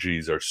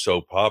emojis are so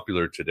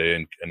popular today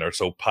and are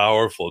so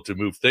powerful to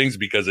move things,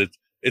 because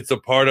it's a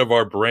part of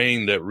our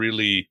brain that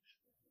really,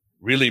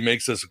 really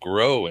makes us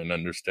grow and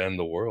understand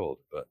the world.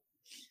 But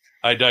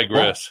I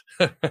digress.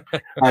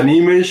 An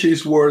image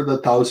is worth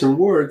 1,000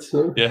 words.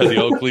 Huh? Yeah, the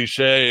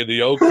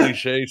old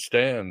cliche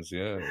stands.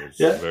 Yeah, it's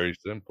very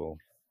simple.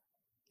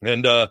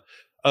 And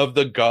of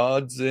the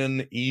gods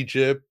in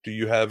Egypt, do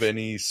you have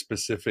any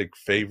specific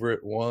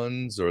favorite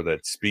ones or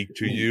that speak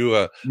to you?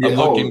 I'm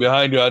looking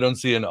behind you. I don't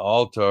see an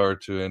altar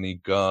to any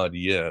god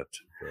yet.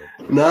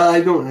 But. No,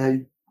 I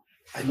don't.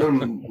 I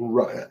don't.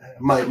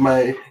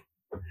 My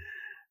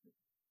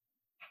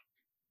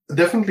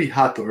definitely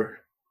Hathor.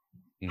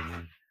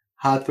 Mm-hmm.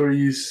 Hathor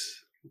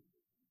is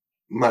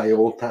my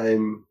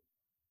all-time.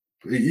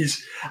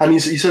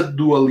 It's a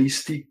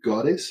dualistic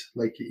goddess.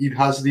 Like it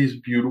has this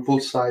beautiful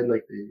side,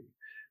 like the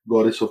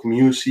goddess of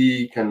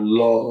music and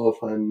love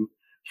and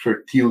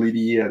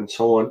fertility and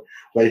so on,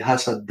 but it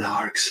has a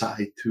dark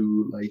side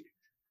too. Like,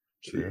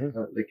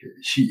 like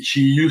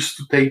she used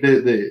to take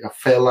a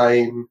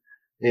feline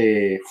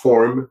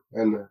form,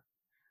 and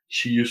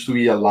she used to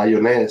be a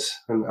lioness,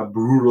 and a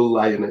brutal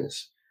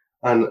lioness.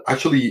 And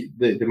actually,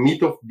 the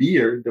myth of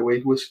beer, the way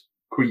it was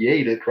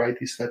created, right,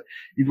 is that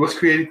it was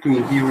created to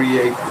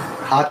infuriate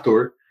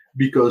Hathor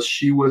because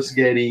she was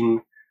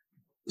getting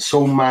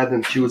so mad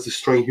and she was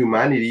destroying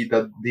humanity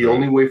that the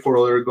only way for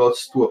other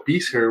gods to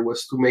appease her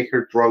was to make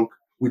her drunk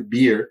with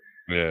beer.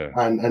 Yeah.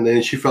 And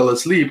then she fell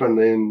asleep, and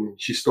then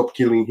she stopped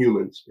killing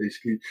humans,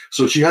 basically.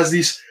 So she has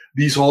this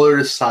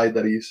other side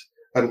that is,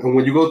 and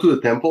when you go to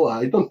the temple,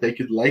 I don't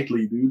take it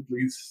lightly, dude.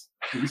 It's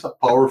a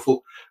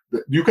powerful.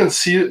 You can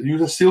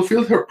still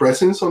feel her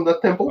presence on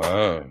that temple,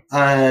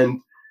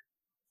 and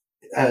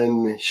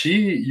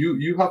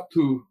you have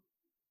to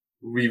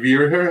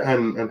revere her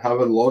and have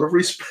a lot of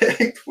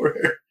respect for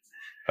her.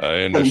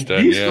 I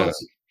understand. Yeah.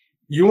 Gods,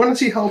 you want to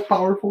see how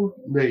powerful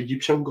the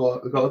Egyptian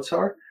gods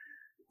are?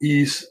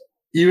 Is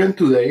even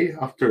today,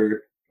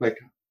 after like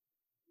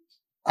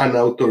an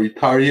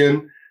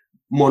authoritarian,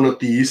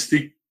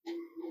 monotheistic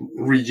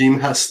regime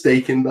has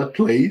taken that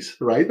place,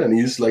 right? And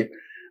it's like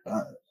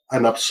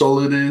an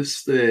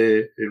absolutist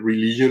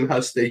religion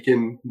has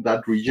taken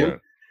that region. Yeah.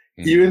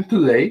 Mm-hmm. Even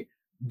today,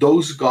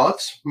 those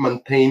gods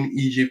maintain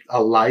Egypt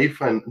alive,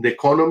 and the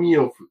economy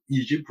of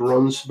Egypt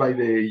runs by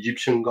the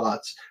Egyptian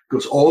gods,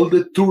 because all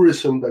the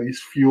tourism that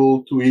is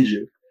fuel to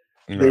Egypt,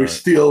 they're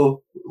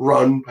still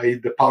run by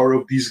the power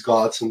of these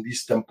gods and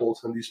these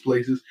temples and these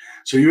places.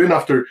 So even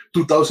after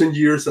 2,000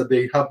 years that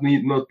they have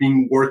not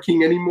been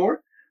working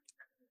anymore,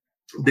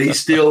 they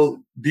still,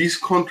 this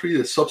country,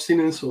 the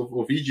subsistence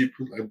of Egypt,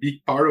 a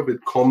big part of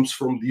it comes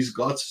from these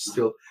gods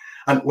still.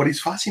 And what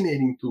is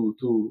fascinating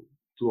to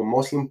a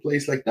Muslim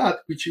place like that,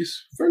 which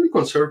is fairly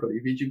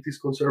conservative, Egypt is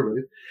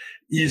conservative,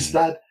 is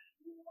that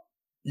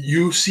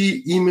you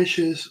see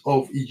images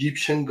of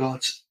Egyptian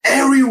gods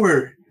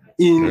everywhere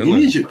in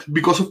Egypt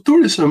because of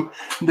tourism.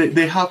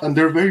 They have, and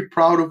they're very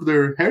proud of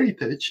their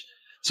heritage.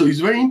 So it's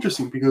very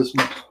interesting because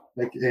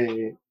like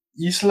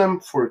Islam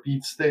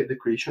forbids the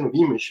creation of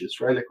images,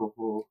 right? Like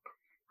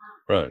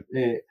right.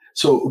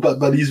 So,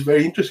 but it's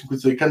very interesting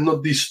because they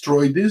cannot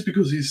destroy this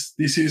because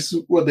this is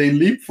what they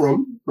live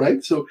from,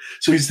 right? So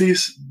it's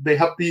this. They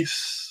have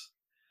this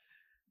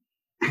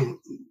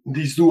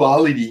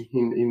duality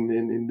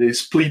in the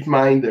split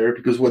mind there,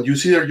 because what you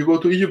see there, you go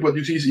to Egypt, what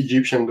you see is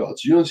Egyptian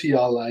gods. You don't see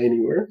Allah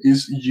anywhere.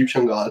 It's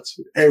Egyptian gods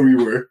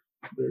everywhere.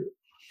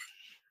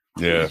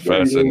 Yeah,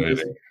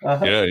 fascinating.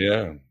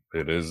 Yeah.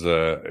 It is.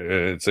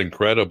 It's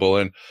incredible.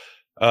 And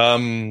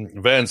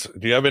Vance,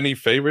 do you have any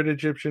favorite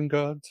Egyptian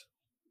gods?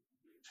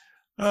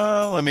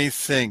 Let me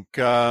think.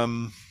 I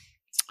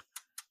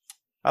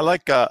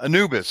like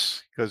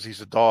Anubis because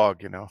he's a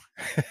dog, I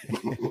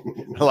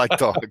like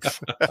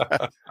dogs.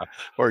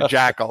 Or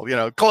jackal,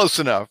 close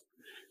enough.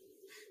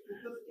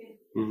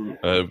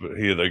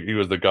 He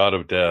was the god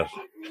of death.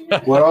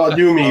 What about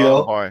you, Miguel?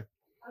 Oh, boy.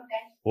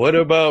 What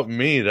about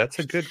me? That's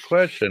a good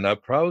question. I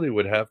probably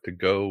would have to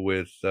go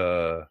with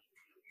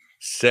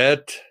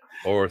Set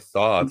or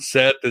Thoth.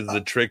 Set is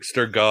the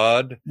trickster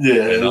god.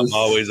 Yeah. And I'm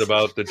always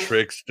about the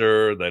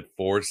trickster, that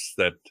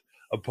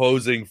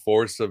opposing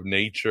force of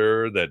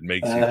nature that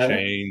makes you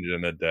change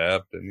and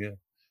adapt. And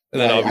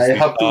then obviously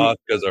Thoth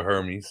because of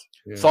Hermes.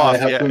 Yeah.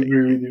 Thoth,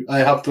 I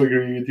have to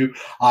agree with you.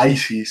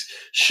 Isis,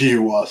 she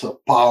was a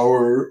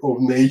power of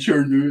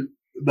nature, dude.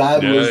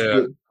 That was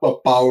a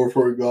power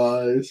for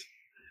guys.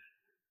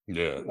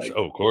 Yeah,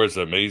 of course,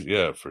 amazing.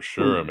 Yeah, for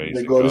sure, amazing.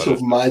 The goddess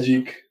of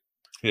magic.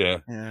 Yeah.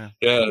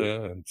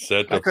 And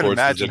Set, I could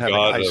imagine having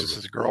Isis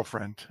as a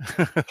girlfriend.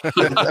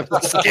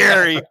 That's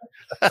scary.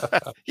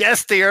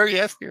 Yes, dear.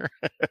 Yeah,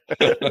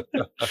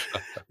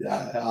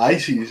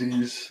 Isis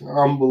is an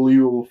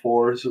unbelievable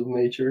force of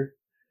nature.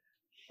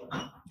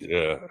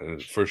 Yeah,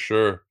 for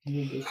sure.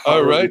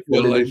 All right.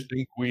 Well, I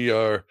think we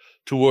are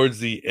towards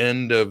the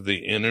end of the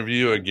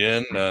interview.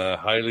 Again,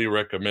 highly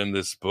recommend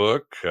this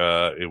book.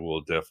 It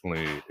will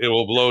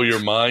blow your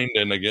mind.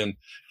 And again,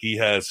 he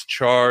has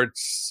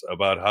charts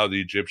about how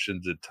the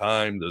Egyptians did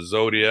time, the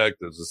zodiac.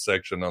 There's a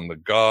section on the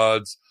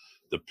gods.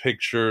 The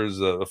pictures,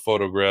 the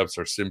photographs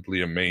are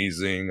simply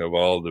amazing of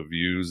all the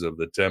views of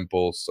the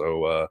temple.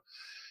 So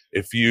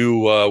if you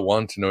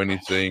want to know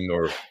anything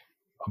or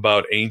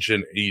about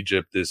ancient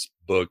Egypt, this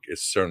book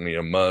is certainly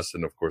a must.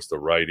 And of course, the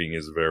writing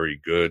is very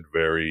good,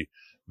 very,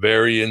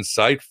 very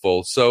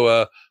insightful.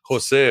 So,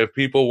 Jose, if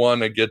people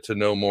want to get to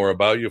know more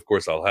about you, of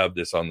course, I'll have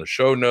this on the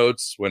show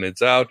notes when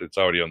it's out. It's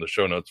already on the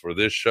show notes for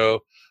this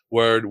show.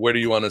 Where do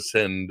you want to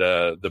send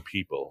the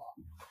people?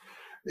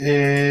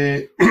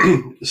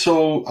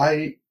 So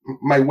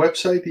my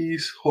website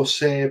is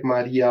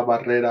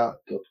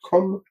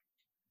josemariabarrera.com,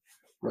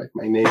 right?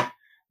 My name,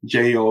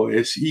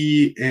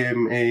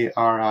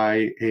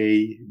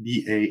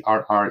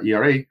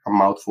 JOSEMARIABARRERA, a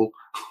mouthful,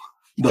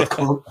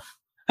 .com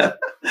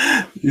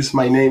is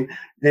my name.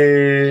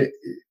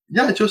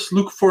 Just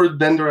look for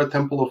Dendera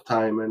Temple of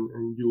Time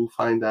and you'll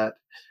find that.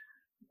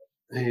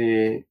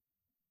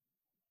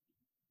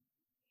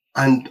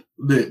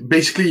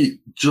 Basically,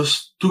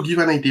 just to give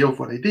an idea of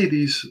what I did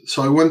is,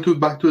 so I went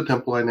back to the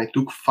temple and I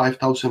took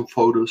 5,000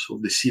 photos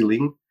of the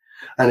ceiling,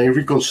 and I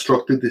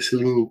reconstructed the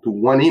ceiling into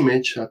one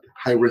image at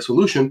high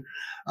resolution.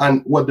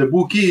 And what the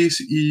book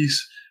is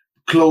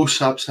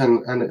close-ups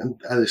and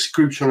a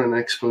description and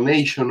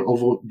explanation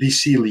of the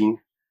ceiling.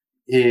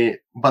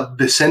 But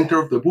the center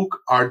of the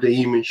book are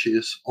the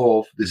images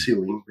of the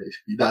ceiling,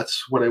 basically.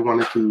 That's what I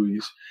wanted to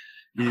do,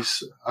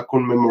 is a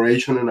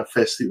commemoration and a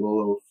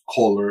festival of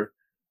color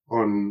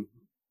on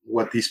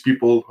what these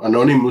people,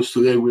 anonymous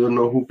today, we don't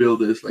know who built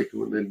this, like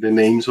the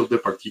names of the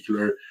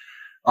particular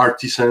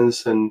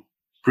artisans and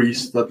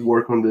priests that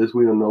work on this,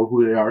 we don't know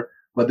who they are,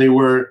 but they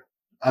were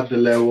at the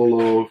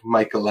level of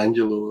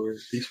Michelangelo or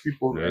these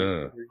people. Yeah.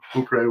 Right?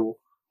 Incredible.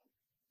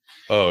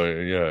 Oh,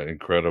 yeah,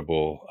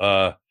 incredible.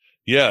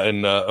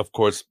 And of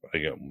course,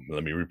 again,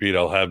 let me repeat,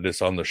 I'll have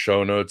this on the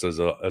show notes.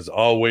 As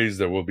always,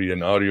 there will be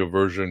an audio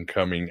version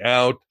coming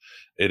out.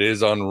 It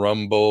is on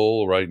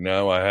Rumble right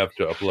now. I have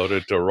to upload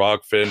it to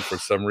Rockfin. For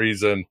some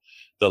reason,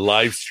 the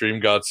live stream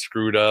got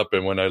screwed up,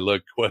 and when I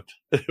look,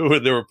 they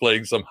were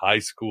playing some high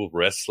school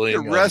wrestling.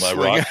 On my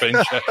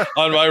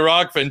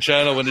Rockfin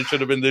channel when it should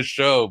have been this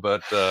show.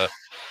 But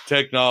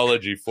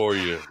technology for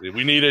you.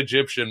 We need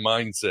Egyptian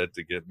mindset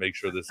to make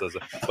sure this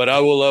doesn't. But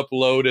I will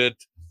upload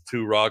it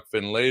to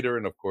Rockfin later,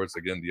 and of course,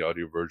 again, the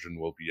audio version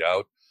will be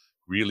out.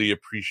 Really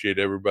appreciate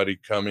everybody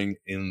coming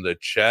in the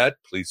chat.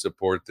 Please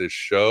support this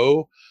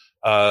show.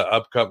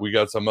 We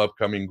got some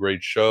upcoming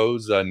great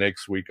shows.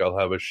 Next week, I'll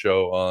have a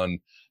show on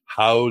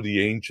how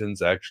the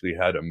ancients actually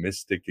had a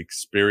mystic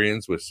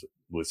experience with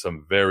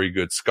some very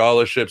good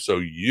scholarship, so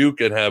you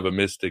can have a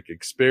mystic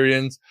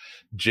experience.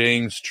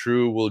 James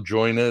True will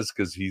join us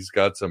because he's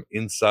got some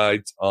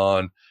insights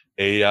on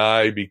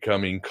AI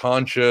becoming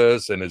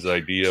conscious and his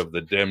idea of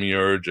the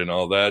demiurge and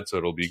all that, so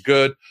it'll be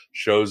good.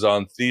 Shows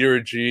on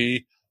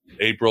theurgy.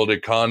 April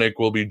DeConnick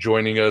will be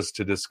joining us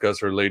to discuss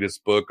her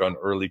latest book on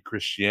early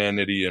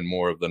Christianity and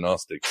more of the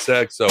Gnostic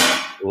sect. So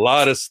a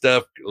lot of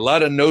stuff, a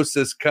lot of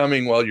gnosis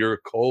coming while you're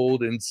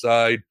cold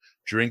inside,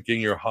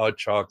 drinking your hot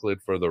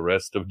chocolate for the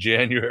rest of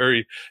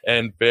January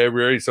and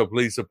February. So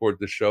please support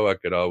the show. I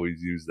could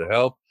always use the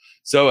help.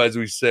 So as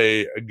we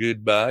say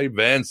goodbye,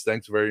 Vance,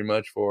 thanks very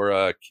much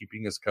for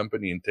keeping us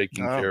company and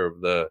taking care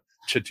of the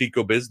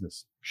Chatico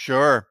business.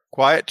 Sure.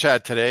 Quiet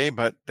chat today,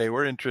 but they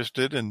were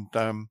interested, and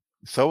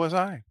so was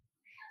I.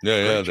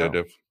 Yeah,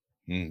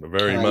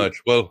 very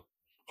much. Well,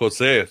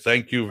 Jose,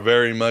 thank you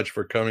very much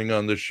for coming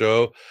on the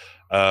show.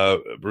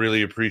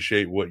 Really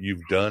appreciate what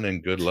you've done,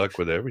 and good luck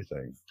with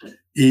everything.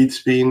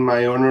 It's been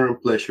my honor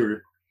and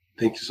pleasure.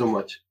 Thank you so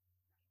much.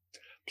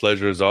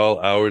 Pleasure is all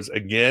ours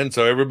again.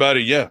 So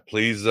everybody,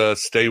 please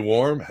stay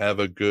warm. Have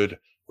a good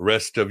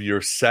rest of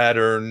your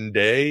Saturn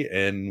day,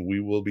 and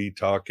we will be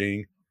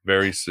talking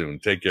very soon.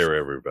 Take care,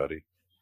 everybody.